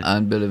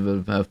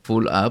 unbelievable,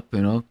 full up,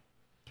 And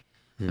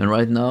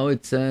right now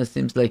it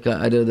seems like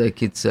either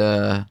like it's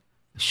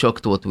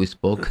shocked what we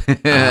spoke.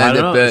 I don't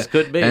know. It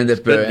could be. And the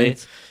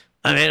parents.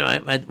 I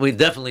mean, we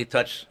definitely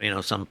touch,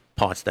 some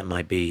parts that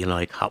might be,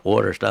 like hot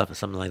water stuff or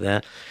something like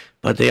that.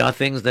 But they are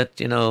things that,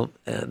 the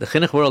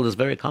chinuch world is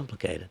very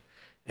complicated.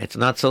 It's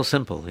not so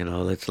simple,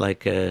 It's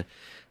like a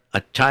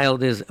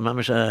child is,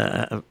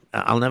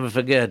 I'll never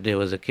forget, there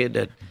was a kid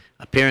that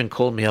a parent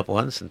called me up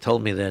once and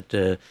told me that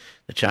the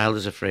child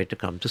is afraid to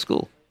come to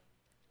school.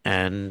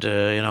 And,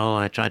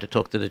 I tried to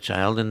talk to the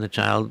child, and the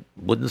child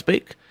wouldn't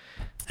speak.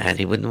 And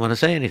he wouldn't want to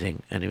say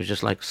anything. And he was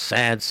just like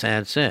sad.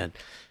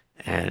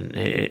 And,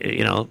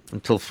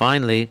 until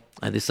finally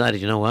I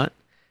decided, what?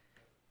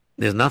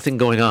 There's nothing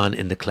going on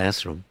in the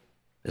classroom.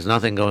 There's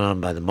nothing going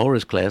on by the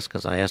Mora's class,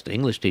 because I asked the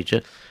English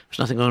teacher. There's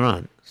nothing going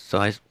on. So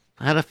I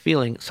had a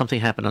feeling something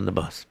happened on the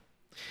bus.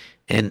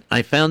 And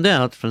I found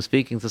out from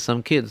speaking to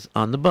some kids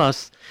on the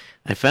bus,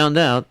 I found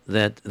out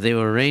that they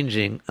were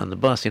arranging on the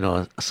bus,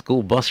 a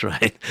school bus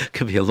ride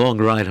could be a long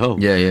ride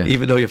home. Yeah.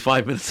 Even though you're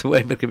 5 minutes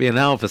away, but it could be an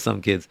hour for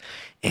some kids.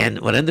 And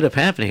what ended up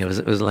happening, it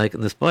was like in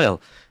the spoil,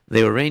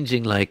 they were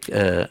arranging like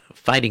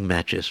fighting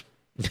matches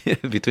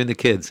between the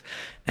kids.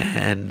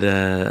 And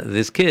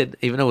this kid,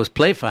 even though it was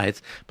play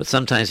fights, but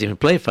sometimes even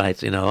play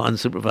fights,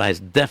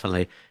 unsupervised,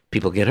 definitely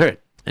people get hurt.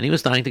 And he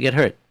was starting to get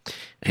hurt.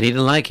 And he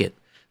didn't like it.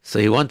 So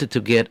he wanted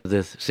to get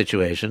this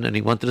situation, and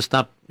he wanted to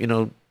stop,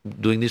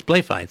 doing these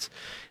play fights.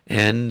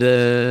 And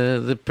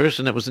the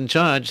person that was in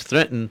charge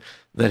threatened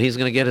that he's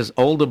going to get his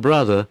older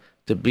brother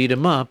to beat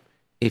him up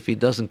if he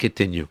doesn't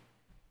continue.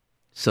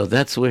 So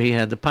that's where he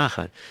had the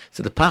pachad.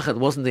 So the pachad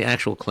wasn't the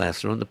actual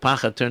classroom. The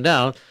pachad turned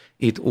out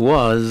it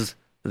was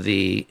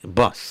the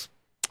bus.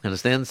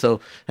 Understand? So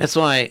that's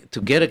why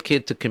to get a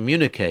kid to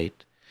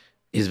communicate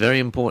is very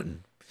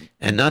important.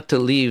 And not to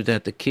leave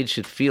that the kid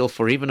should feel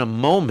for even a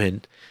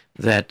moment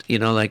that,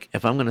 like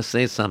if I'm going to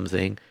say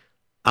something,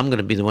 I'm going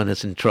to be the one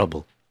that's in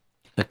trouble.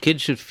 A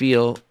kid should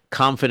feel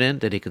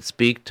confident that he could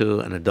speak to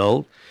an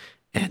adult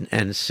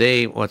and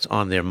say what's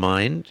on their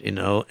mind,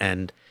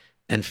 and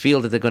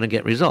feel that they're going to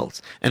get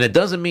results. And it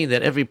doesn't mean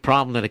that every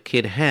problem that a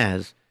kid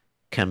has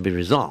can be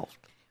resolved.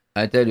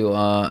 I tell you,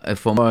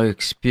 from our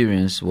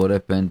experience, what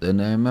happened,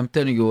 and I'm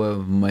telling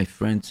you, my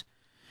friends,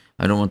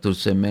 I don't want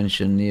to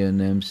mention near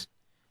names.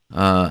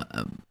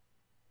 The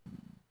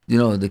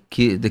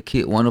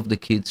kid, one of the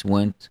kids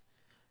went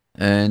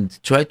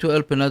and tried to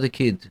help another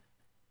kid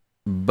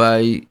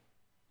by,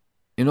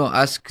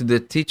 ask the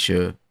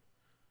teacher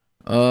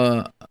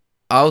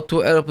how to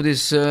help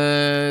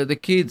the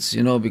kids,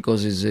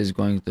 because he's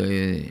going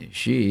to,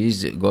 she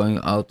is going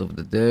out of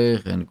the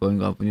day and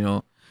going up,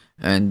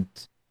 and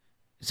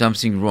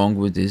something wrong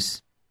with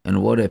this.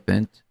 And what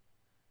happened?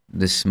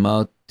 The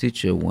smart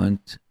teacher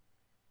went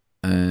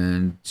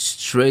and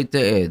straight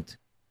ahead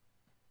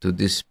to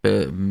this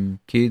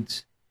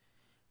kids,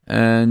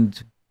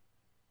 and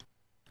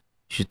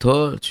she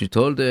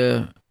told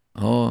her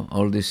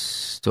all this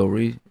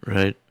story,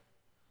 right?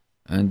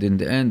 and in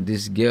the end,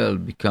 this girl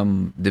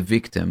become the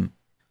victim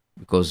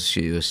because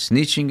she was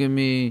snitching on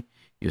me.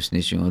 You're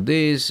snitching on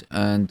this,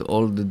 and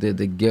all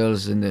the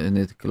girls in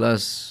the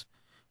class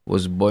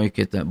was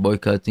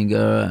boycotting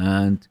her,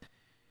 and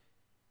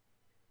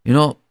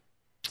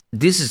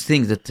this is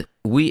thing that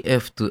we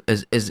have to,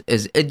 as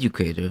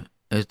educator,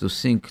 have to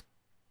think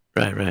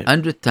Right.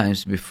 100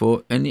 times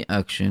before any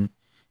action,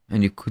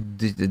 and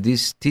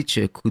this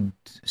teacher could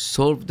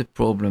solve the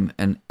problem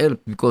and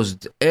help, because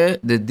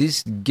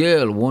this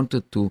girl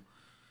wanted to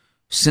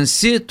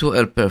sincere to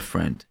help her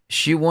friend.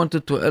 She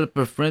wanted to help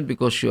her friend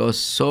because she was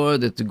sorry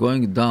that it's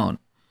going down.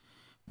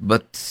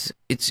 But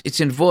it's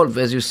involved,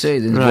 as you say,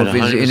 involved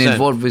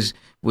with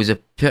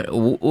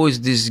who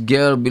is this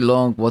girl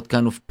belong, what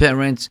kind of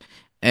parents,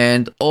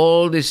 and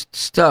all this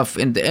stuff.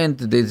 In the end,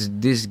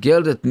 this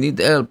girl that need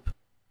help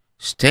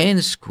stay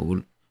in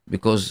school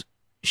because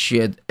she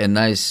had a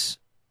nice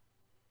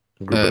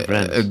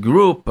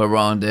group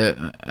around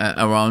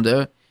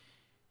her,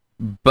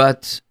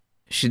 but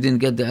she didn't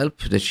get the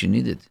help that she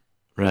needed.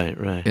 Right.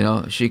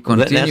 She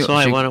continued. That's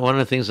why one of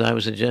the things I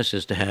would suggest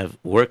is to have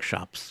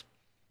workshops.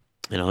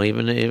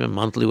 Even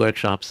monthly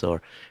workshops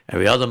or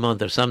every other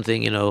month or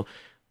something.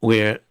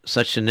 Where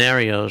such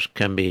scenarios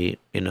can be,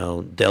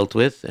 dealt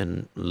with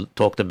and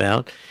talked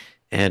about,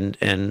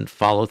 and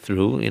followed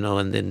through.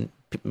 And then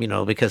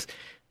because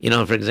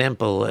for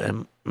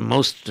example,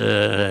 most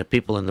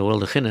people in the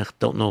world of chinuch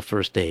don't know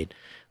first aid.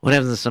 What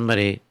happens if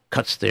somebody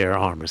cuts their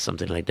arm or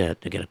something like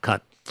that? They get a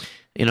cut.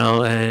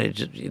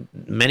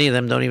 Many of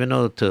them don't even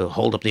know to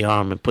hold up the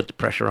arm and put the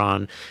pressure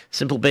on.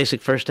 Simple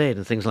basic first aid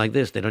and things like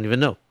this, they don't even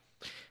know.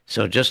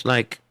 So just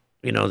like,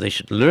 they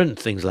should learn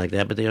things like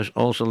that, but they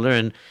also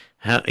learn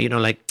how,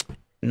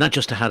 not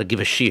just how to give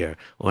a shiur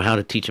or how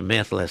to teach a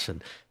math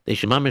lesson. They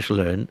should mamish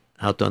learn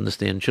how to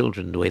understand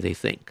children the way they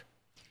think.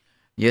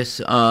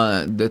 Yes,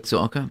 that's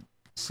okay.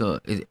 So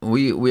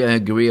we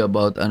agree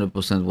about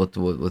 100% what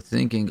we're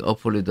thinking.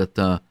 Hopefully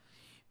that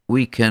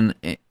we can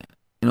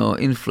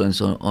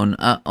influence upon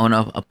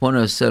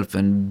ourselves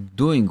and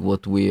doing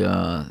what we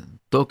are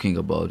talking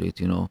about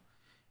it.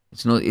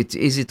 It's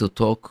easy to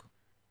talk,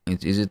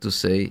 it's easy to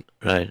say,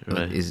 right.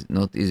 It's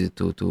not easy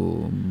to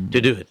do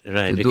it,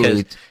 right?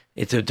 Because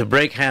it's to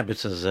break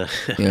habits is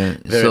very,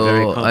 so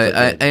very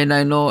complicated.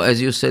 I know,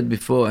 as you said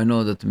before, I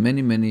know that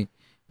many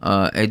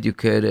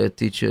educated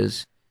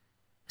teachers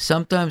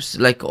sometimes,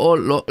 like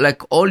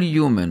all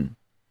human,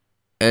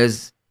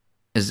 as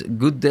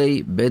good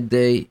day, bad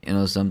day,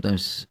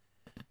 sometimes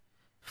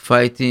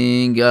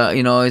fighting,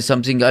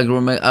 something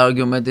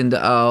argument in the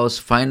house,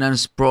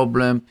 finance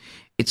problem.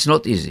 It's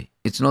not easy.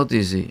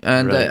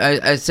 And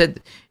right. I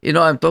said,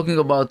 I'm talking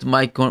about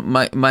my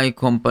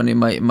company,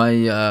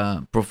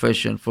 my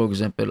profession, for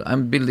example.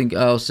 I'm building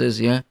houses,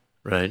 yeah.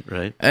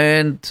 Right.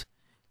 And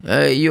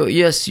you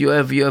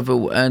have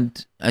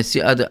and I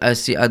see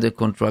other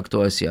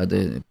contractor, I see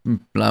other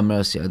plumber,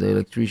 I see other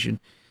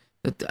electrician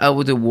that are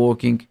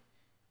working,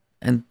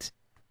 and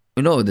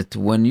that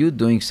when you're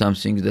doing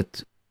something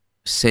that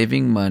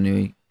saving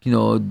money,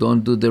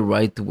 don't do the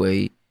right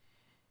way,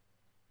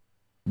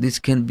 this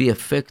can be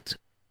affect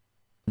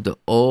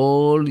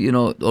all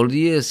the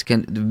years,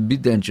 can be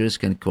dangerous,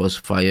 can cause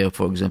fire,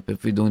 for example,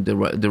 if you're doing the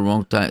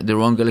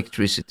wrong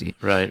electricity,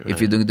 right. If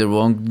you're doing the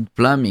wrong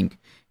plumbing,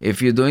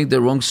 if you're doing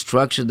the wrong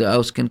structure, the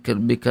house can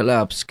be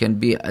collapsed, can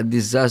be a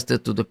disaster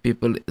to the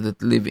people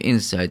that live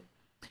inside,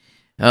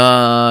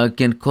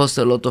 can cost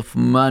a lot of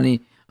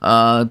money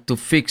to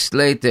fix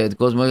later. It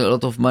costs a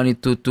lot of money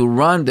to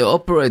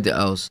operate the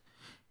house,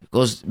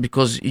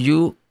 because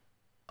you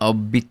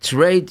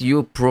betrayed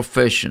your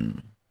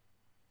profession.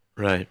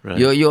 Right.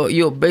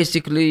 You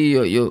basically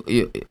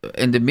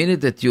in the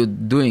minute that you're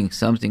doing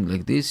something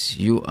like this,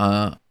 you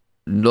are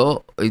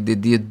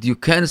you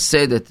can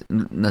say that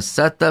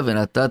nasata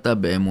v'natata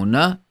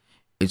be'emunah,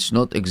 it's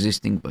not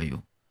existing by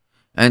you.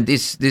 And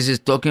this is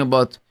talking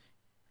about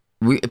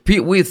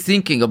we're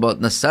thinking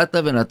about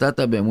nasata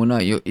v'natata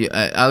be'emunah.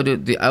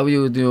 How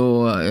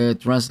you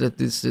translate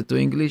this to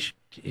English?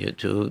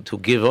 To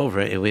give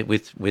over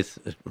with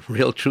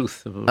real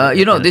truth.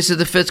 This is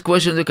the first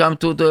question to come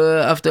to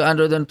after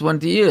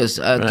 120 years.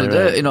 Right.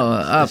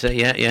 So,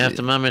 you have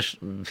to mamish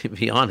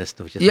be honest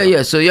with yourself.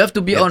 Yeah. So you have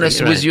to be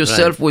honest with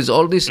yourself, with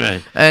all this,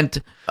 right.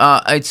 And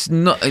it's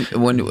not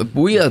when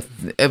we have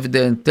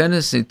the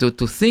tendency to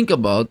think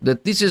about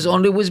that this is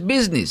only with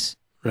business,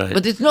 right?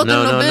 But it's not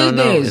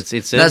business. No.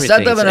 It's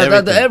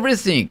everything.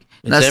 Everything.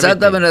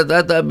 Nasata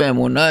v'natata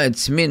be'emunah.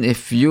 It's mean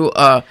if you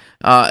are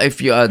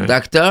a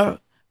doctor,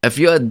 if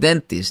you are a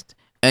dentist,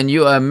 and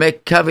you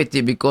make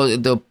cavity because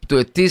to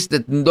a teeth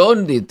that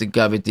don't need the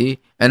cavity,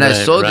 and I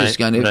saw this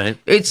kind of,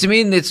 it's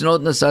mean it's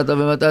not nasata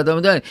v'natata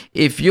be'emunah.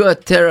 If you are a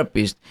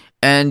therapist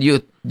and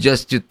you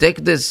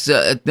take this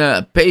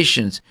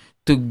patients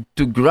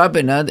to grab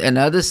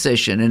another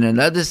session and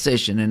another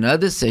session,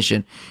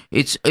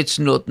 it's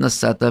not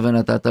nasata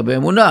v'natata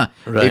be'emunah.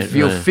 If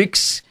you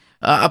fix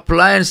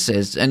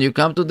appliances and you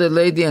come to the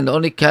lady and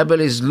only cable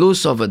is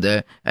loose over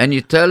there, and you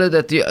tell her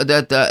that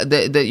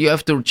you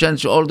have to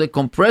change all the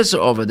compressor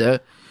over there,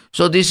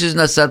 So this is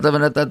nasata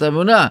v'natata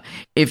emunah.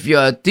 If you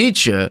are a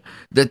teacher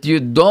that you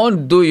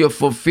don't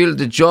fulfill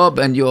the job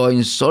and you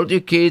insult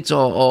your kids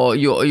or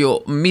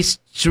you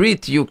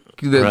mistreat the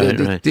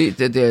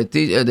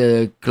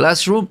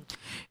classroom,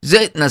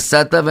 זה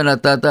נסעת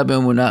ונתת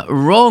באמונה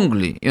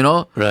wrongly, you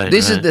know.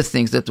 This is the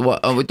things that we're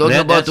talking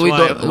about.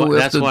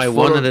 That's why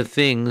one of the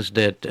things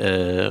that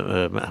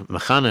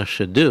Machana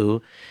should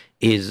do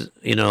is,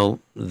 you know,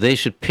 they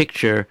should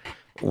picture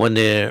when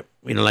they're,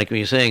 you know, like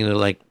you're saying, they're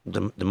like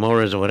the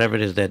Moras or whatever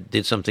it is that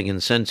did something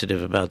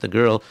insensitive about the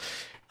girl.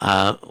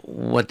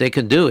 What they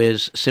can do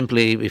is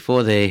simply,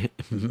 before they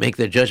make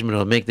their judgment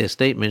or make their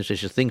statements, they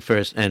should think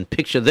first and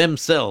picture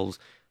themselves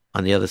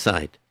on the other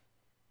side.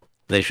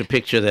 They should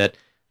picture that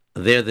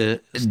they're the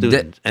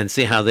student and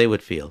see how they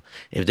would feel.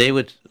 If they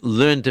would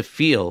learn to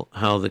feel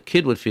how the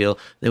kid would feel,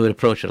 they would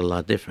approach it a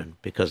lot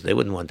different, because they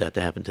wouldn't want that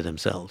to happen to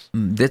themselves.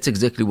 That's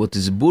exactly what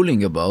is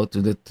bullying about.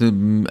 That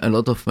a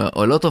lot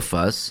of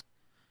us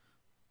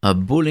are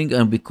bullying,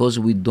 and because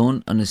we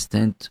don't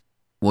understand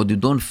what you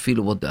don't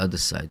feel what the other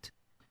side.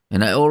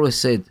 And I always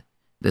said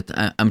that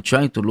I'm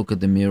trying to look at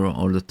the mirror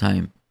all the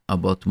time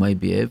about my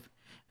behavior,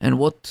 and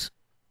what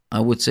I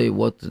would say,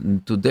 what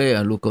today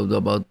I look at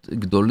about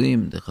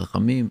Gdolim, the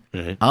Chachamim,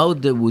 how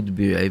they would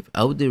behave,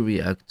 how they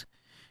react,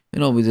 you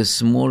know, with the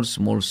small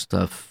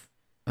stuff.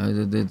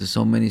 There's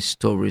so many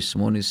stories,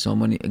 so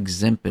many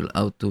examples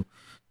how to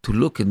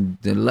look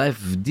at the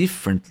life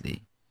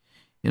differently.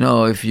 You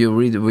know, if you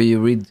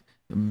read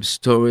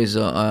stories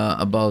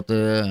about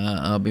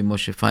Rabbi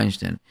Moshe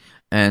Feinstein,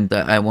 and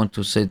I want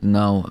to say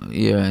now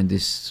here in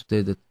this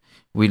day that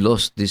we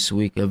lost this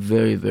week a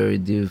very, very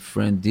dear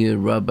friend, dear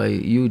rabbi,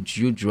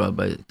 huge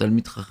rabbi,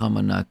 Talmid Chacham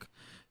Anak.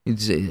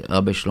 It's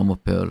Rabbi Shlomo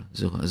Pearl,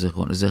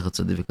 Zecher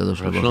Tzaddik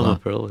V'Kadosh Levracha. Shlomo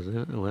Pearl, was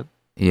that what?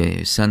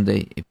 Yeah,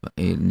 Sunday,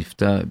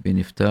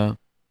 Niftar.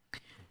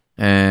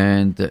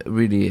 And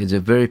really, it's a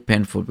very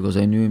painful, because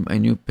I knew him. I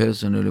knew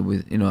personally.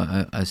 With, you know,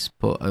 I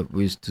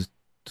used to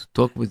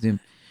talk with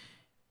him.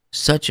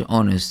 Such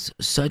honest,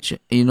 such,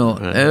 you know,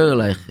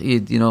 like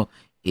it, you know,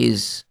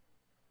 is.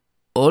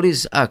 All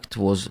his act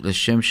was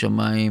L'Shem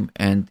Shamayim,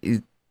 and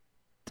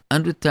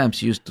 100 times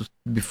he used to,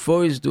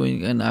 before he's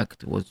doing an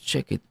act, was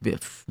check it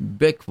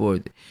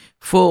backward,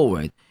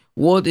 forward.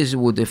 What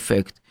would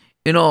affect?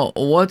 You know,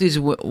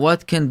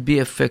 what can be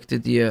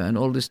affected here, and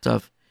all this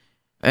stuff.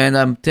 And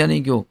I'm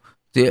telling you,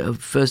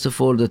 first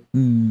of all, that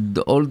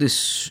all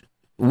this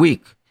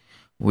week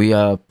we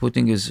are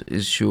putting his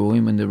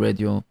shurim in the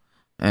radio,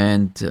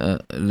 and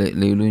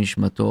Leilui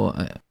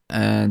Nishmato,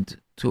 and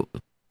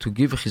to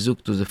give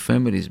chizuk to the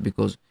families,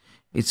 because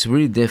it's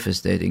really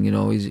devastating. You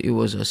know, he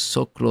was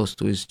so close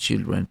to his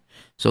children,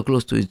 so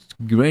close to his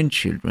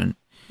grandchildren.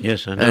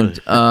 Yes, I know.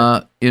 And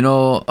you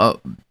know,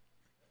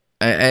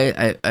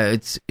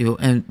 it's, you know,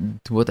 and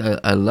what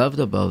I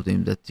loved about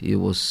him, that he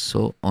was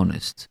so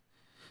honest,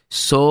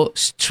 so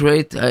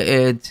straight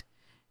ahead,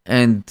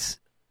 and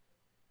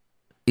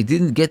he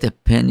didn't get a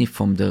penny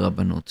from the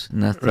Rabbanut.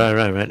 Nothing.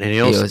 Right.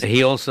 And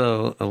he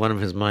also one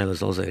of his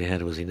miles also he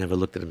had was he never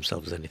looked at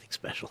himself as anything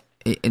special.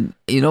 And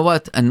you know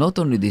what? And not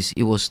only this,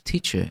 he was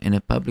teacher in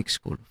a public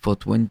school for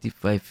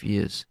 25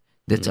 years.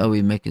 That's how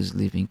he make his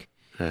living.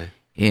 Right.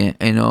 You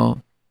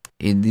know,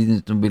 he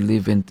didn't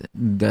believe in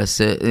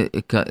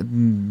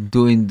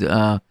doing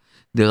the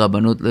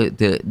Rabbanut,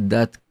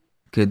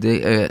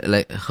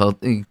 like,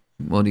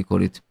 what do you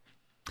call it?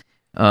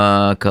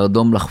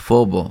 Kardom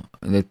לחפור בו,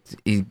 that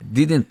he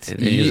didn't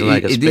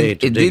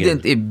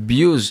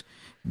abuse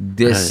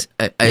this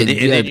idea. He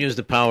didn't use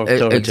the power of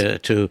Torah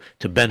to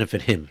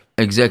benefit him.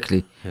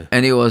 Exactly. Yeah.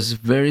 And it was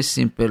very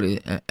simple.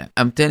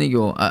 I'm telling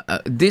you,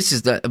 this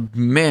is the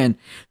man,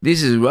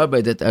 this is Rabbi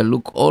that I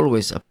look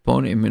always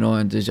upon him, you know,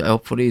 and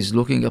hopefully he's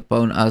looking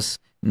upon us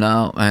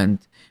now and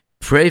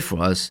pray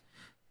for us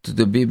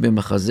to be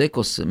mechazek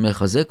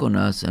on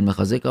us and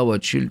mechazek our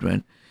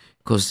children,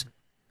 because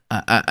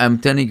I'm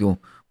telling you,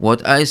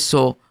 what I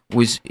saw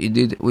with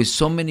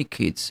so many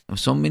kids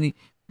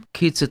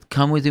that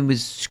come with him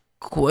with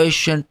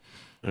question,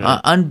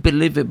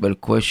 unbelievable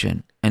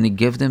question, and he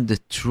gave them the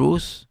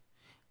truth,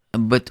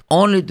 but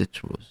only the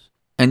truth.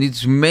 And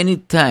it's many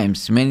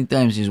times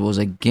it was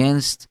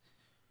against,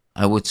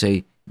 I would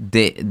say,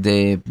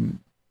 the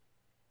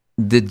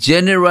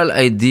general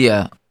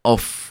idea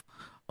of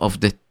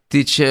the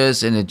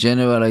teachers, and the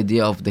general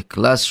idea of the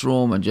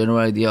classroom, and general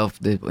idea of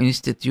the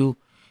institute.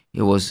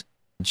 It was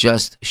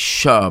just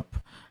sharp,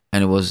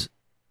 and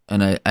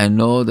I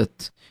know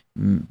that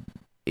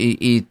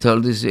he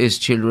told his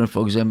children,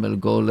 for example,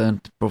 go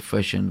learn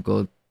profession,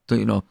 go to,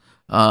 you know,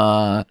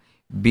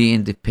 be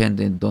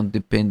independent, don't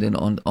depend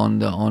on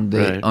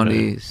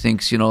the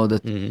things, you know,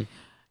 that. Mm-hmm.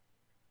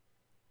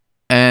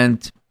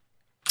 And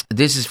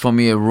this is for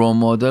me a role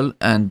model,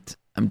 and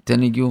I'm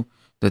telling you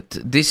that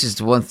this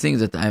is one thing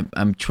that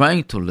I'm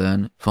trying to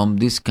learn from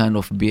this kind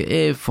of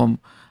behavior from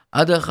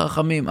other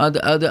chachamim,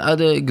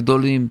 other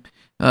gdolim,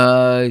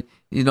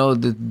 you know,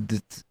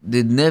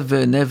 they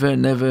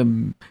never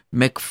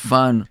make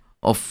fun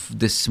of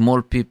the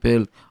small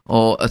people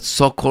or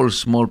so-called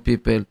small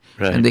people,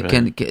 Right, and they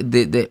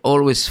right. they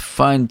always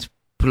find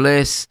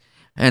place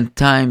and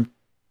time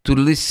to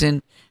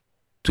listen,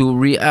 to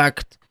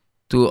react,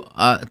 to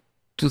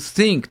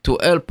think, to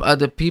help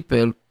other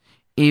people,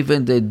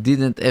 even they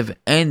didn't have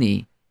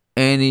any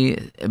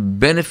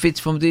benefits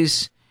from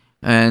this,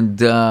 and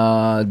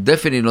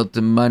definitely not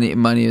the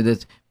money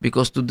that,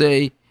 because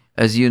today,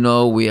 as you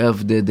know, we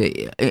have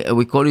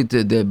we call it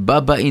the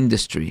Baba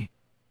industry.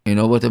 You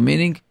know what I'm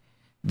meaning?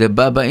 The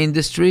Baba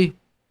industry.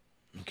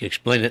 Okay,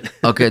 explain it.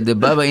 Okay, the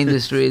Baba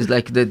industry is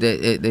like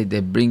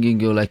they're bringing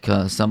you like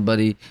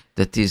somebody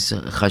that is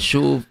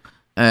chashuv,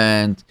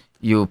 and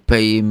you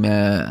pay him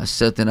a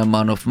certain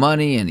amount of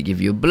money, and he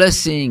give you a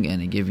blessing,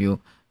 and he give you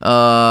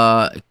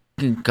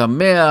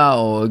kamea,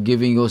 or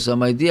giving you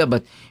some idea.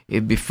 But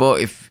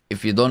if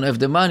you don't have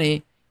the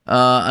money,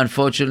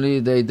 unfortunately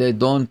they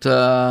don't.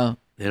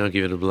 They don't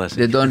give it a blessing.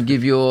 They don't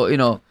give you,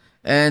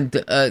 and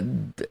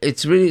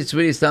it's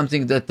really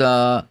something that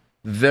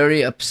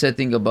very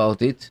upsetting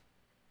about it.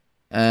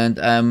 And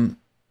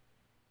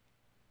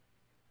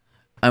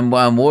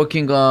I'm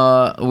working.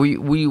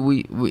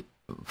 We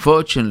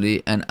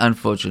fortunately and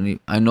unfortunately,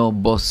 I know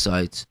both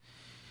sides,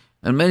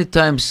 and many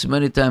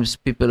times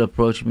people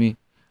approach me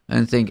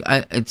and think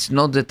it's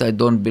not that I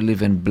don't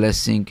believe in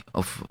blessing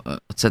of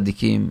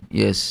tzaddikim.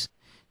 Yes,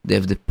 they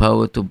have the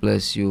power to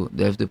bless you.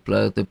 They have the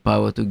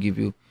power to give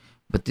you.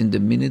 But in the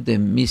minute they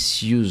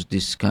misuse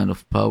this kind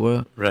of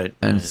power, Right.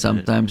 and right,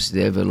 sometimes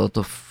they have a lot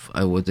of,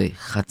 I would say,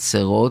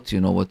 chatzerot. You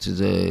know what is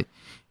a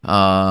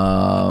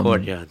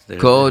Courtyards.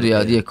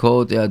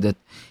 courtyard that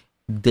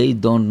they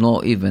don't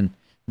know even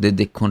that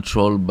they're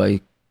controlled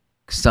by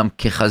some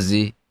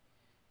kechazi,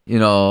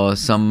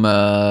 some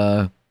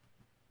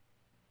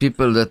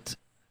people that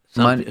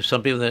Some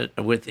people that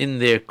are within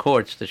their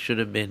courts that should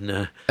have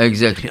been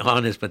exactly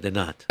honest, but they're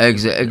not.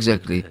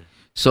 exactly.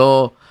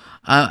 So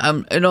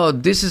I'm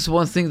this is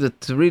one thing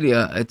that really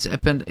it's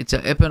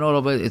happened all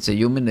over. It's a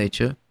human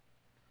nature.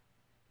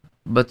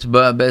 But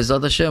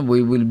Be'ezrat Hashem,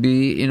 we will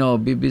be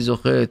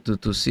zocher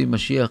to see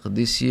Mashiach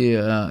this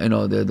year.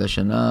 The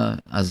Shana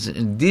as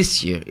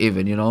this year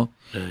even.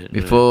 Right,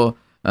 Before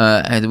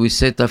and we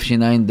said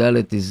Tafshinayin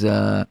Dalet is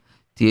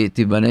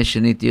Tibane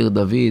Shenit Ir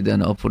David,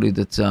 and hopefully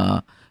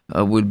that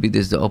will be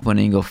this the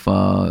opening of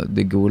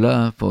the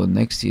Geula for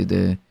next year,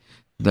 the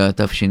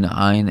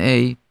Tafshinayin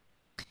A.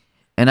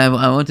 And I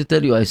want to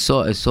tell you, I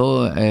saw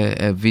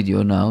a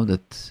video now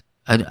that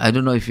I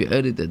don't know if you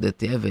heard it, that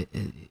they have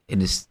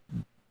in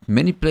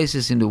many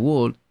places in the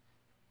world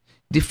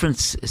different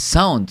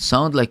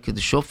sound like the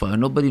shofar.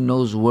 Nobody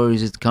knows where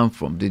is it come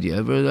from. Did you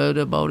ever heard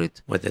about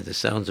it? What, that the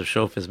sounds of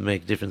shofars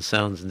make different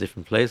sounds in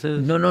different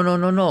places?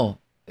 No.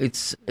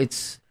 It's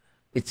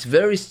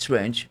very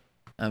strange.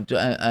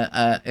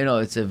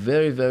 It's a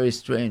very, very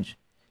strange,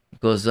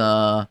 because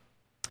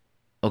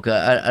okay,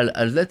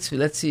 I'll let's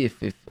see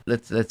if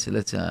let's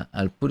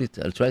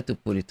I'll try to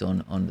put it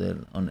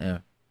on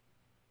air.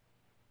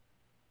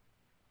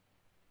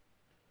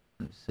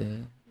 Let's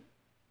see.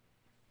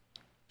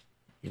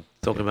 You're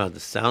talking about the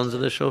sounds of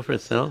the shofar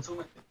itself?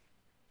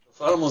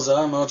 תופעה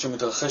מוזרה מאוד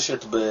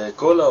שמתרחשת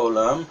בכל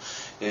העולם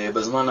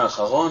בזמן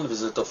האחרון,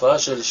 וזו תופעה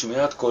של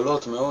שמיעת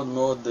קולות מאוד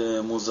מאוד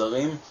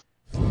מוזרים.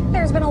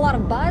 There's been a lot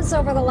of buzz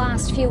over the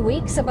last few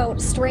weeks about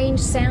strange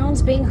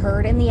sounds being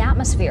heard in the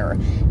atmosphere.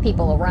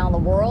 People around the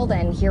world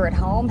and here at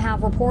home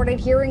have reported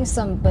hearing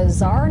some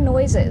bizarre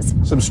noises.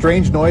 Some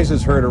strange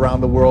noises heard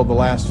around the world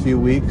the last few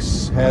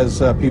weeks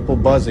has people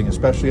buzzing,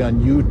 especially on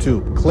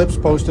YouTube. Clips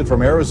posted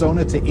from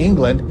Arizona to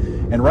England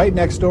and right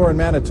next door in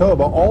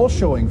Manitoba, all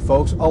showing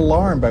folks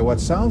alarmed by what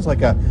sounds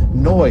like a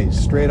noise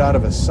straight out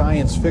of a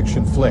science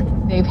fiction flick.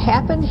 They've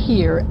happened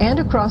here and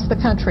across the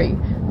country.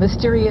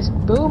 Mysterious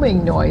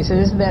booming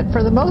noises that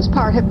for the most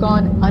part have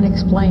gone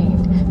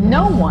unexplained.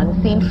 No one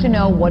seems to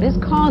know what is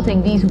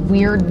causing these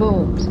weird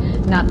booms.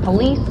 Not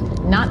police,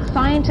 not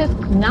scientists,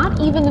 not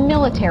even the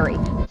military.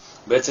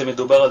 בעצם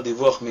מדובר על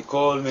דיווח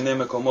מכל מיני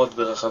מקומות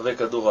ברחבי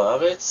כדור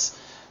הארץ.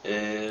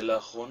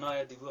 לאחרונה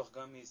היה דיווח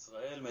גם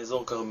מישראל,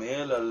 מאזור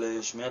כרמיאל, על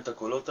שמיעת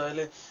הקולות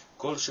האלה.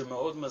 קול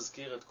שמאוד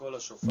מזכיר את קול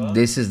השופר.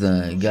 This is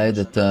the guy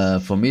that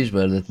from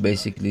Israel that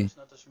basically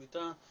בשנת השמיטה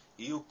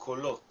יהיו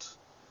קולות.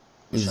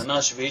 בשנה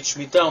השביעית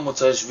שמיטה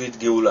ומוצאי שביעית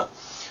גאולה.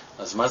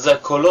 אז מה זה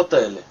הקולות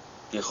האלה?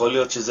 יכול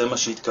להיות שזה מה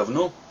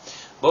שהתכוונו?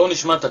 בואו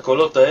נשמע את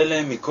הקולות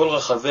האלה מכל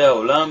רחבי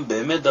העולם.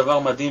 באמת דבר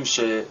מדהים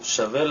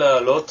ששווה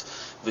להעלות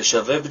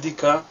ושווה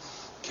בדיקה,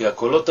 כי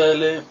הקולות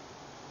האלה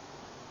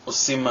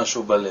עושים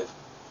משהו בלב.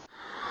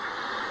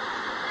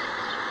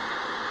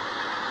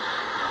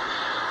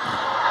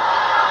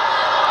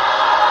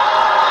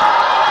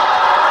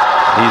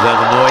 These are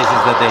the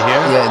noises that they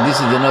hear? Yeah, this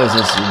is the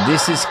noises.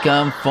 This is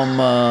come from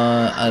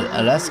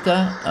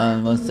Alaska,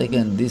 and one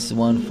second, this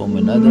one from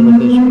another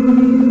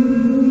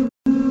location.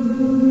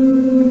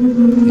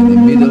 In the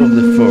middle of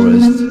the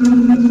forest.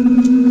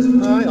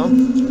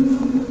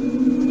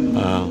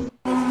 Wow.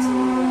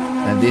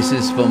 And this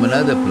is from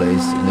another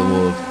place in the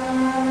world.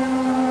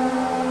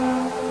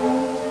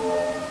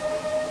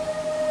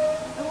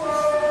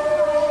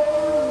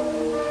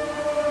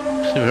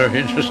 Very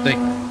interesting.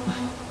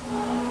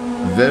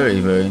 Very,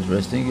 very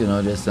interesting. You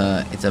know, just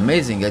it's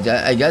amazing.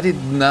 I got it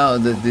now.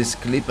 This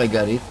clip, I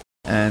got it,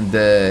 and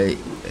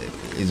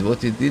is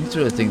what is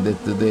interesting that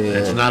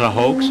It's not a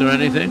hoax or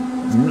anything.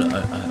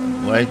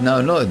 Right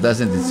now, no, it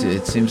doesn't.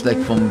 It seems like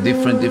from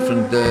different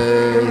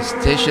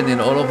station in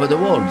all over the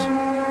world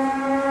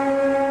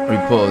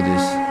report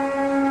this,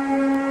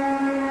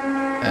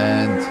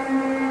 and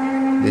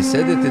they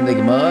said it in the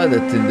Gemara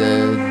that in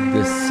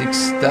the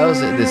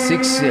 6,000, the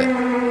 6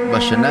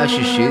 Bashana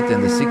Shishit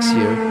and the 6th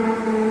year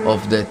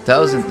of the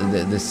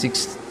the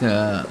 6th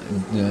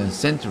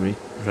century,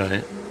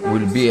 right,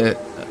 will be a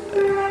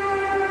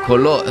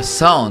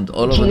sound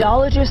all over.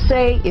 Geologists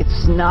say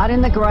it's not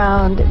in the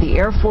ground. The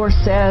Air Force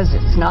says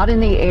it's not in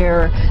the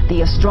air.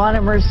 The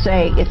astronomers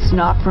say it's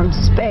not from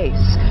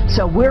space.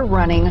 So we're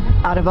running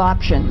out of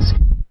options.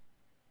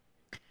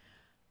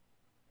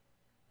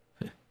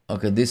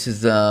 Okay, this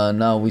is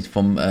now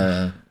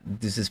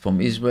this is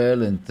from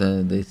Israel, and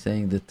they're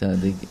saying that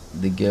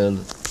the girl.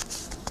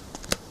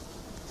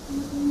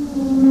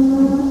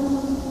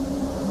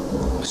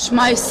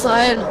 Shema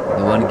Israel.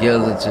 The one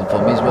girl that's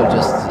from Israel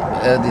just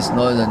heard this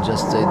noise and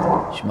just said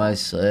Shema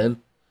Israel.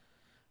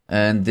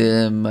 And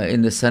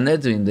in the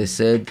Sanhedrin they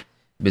said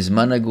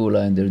Bezman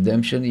Agula, in the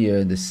redemption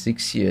year, the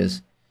 6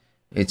 years,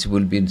 it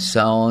will be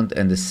sound,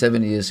 and the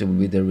 7 years it will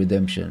be the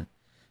redemption.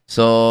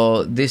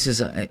 So this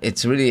is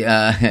it's really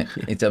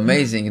it's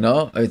amazing, you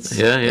know. It's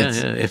yeah.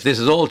 If this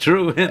is all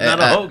true, not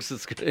a hoax,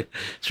 it's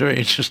very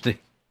interesting.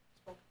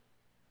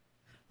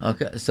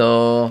 Okay,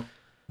 so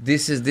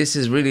this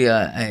is really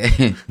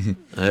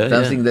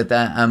something that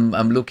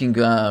I'm looking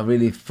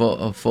really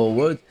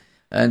forward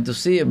and to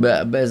see.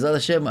 Be'ezrat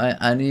Hashem,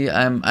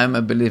 I'm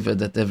a believer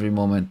that every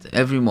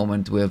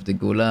moment we have the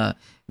Gula,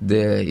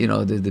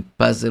 the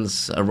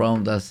puzzles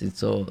around us.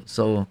 It's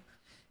so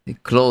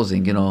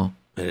closing, you know.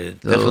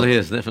 It definitely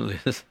is.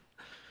 This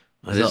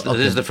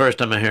is the first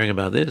time I'm hearing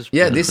about this.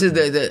 Yeah, this is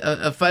the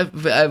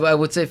I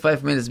would say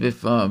 5 minutes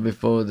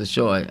before the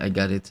show I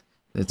got it.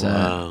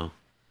 Wow.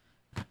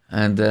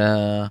 And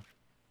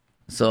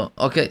so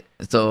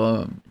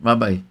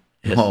Rabbi,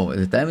 yes. Oh,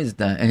 the time is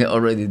done,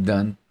 already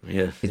done.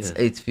 Yes, it's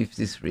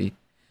 8:53,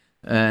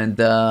 and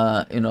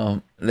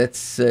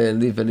let's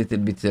leave a little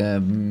bit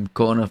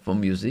corner for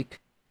music.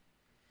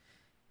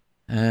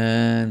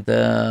 And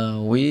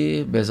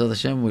we, Be'ezrat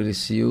Hashem, will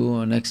see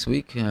you next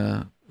week.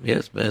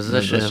 Yes,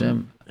 Be'ezrat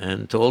Hashem.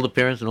 And to all the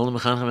parents and all the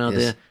mechanchim out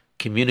there,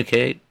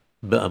 communicate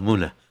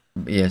be'amuna.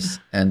 Yes,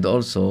 and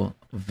also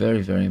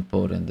very, very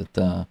important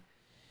that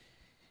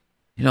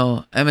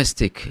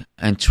emistic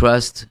and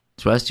trust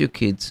your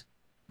kids,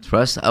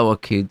 trust our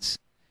kids,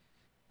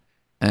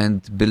 and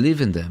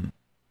believe in them.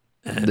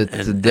 And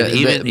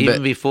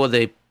even before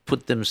they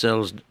put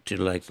themselves to,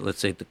 like, let's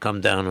say, to come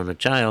down on a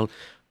child,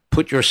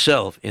 put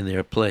yourself in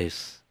their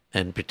place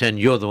and pretend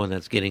you're the one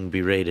that's getting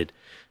berated,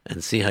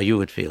 and see how you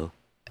would feel.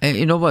 And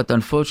you know what?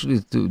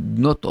 Unfortunately,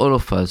 not all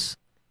of us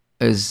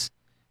has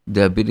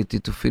the ability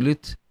to feel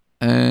it,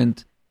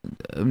 and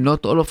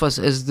not all of us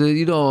has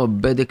the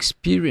bad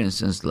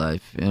experience in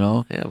life.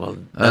 Yeah, well,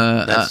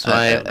 that's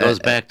why it goes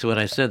back to what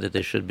I said, that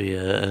there should be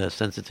a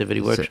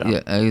sensitivity workshop.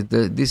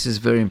 This is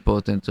very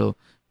important. So,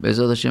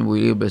 Be'ezrat Hashem,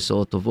 we hear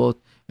Besor Tovot,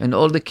 and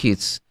all the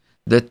kids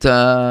that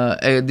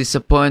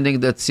disappointing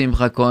that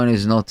Simcha Cohen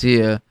is not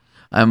here.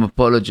 I'm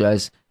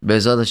apologize.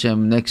 Be'ezrat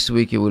Hashem, next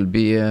week he will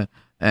be here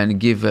and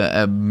give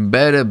a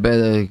better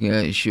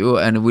show,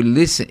 and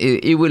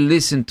he will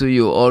listen to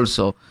you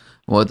also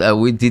what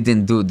we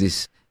didn't do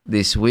this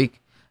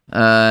week,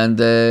 and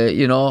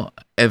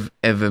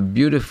have a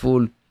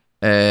beautiful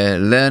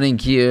learning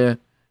here,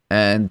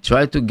 and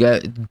try to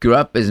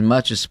grab as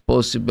much as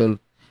possible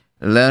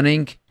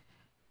learning.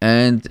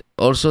 And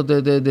also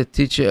the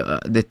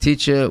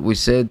teacher, we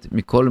said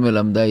Mikol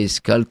Melamdai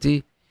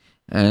Iskalti,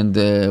 and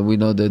we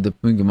know that the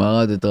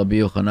Gemara that Rabbi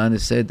Yochanan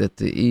said that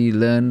he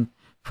learned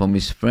from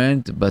his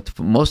friend, but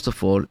most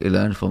of all he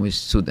learned from his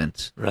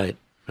students. Right.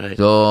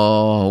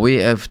 So we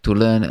have to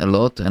learn a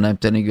lot, and I'm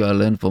telling you, I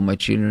learn from my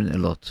children a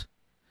lot.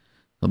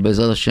 So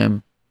Be'ezrat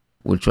Hashem,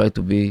 we'll try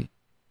to be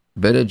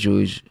better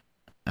Jewish,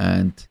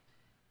 and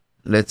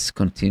let's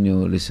continue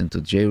listen to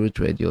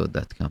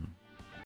jrootradio.com.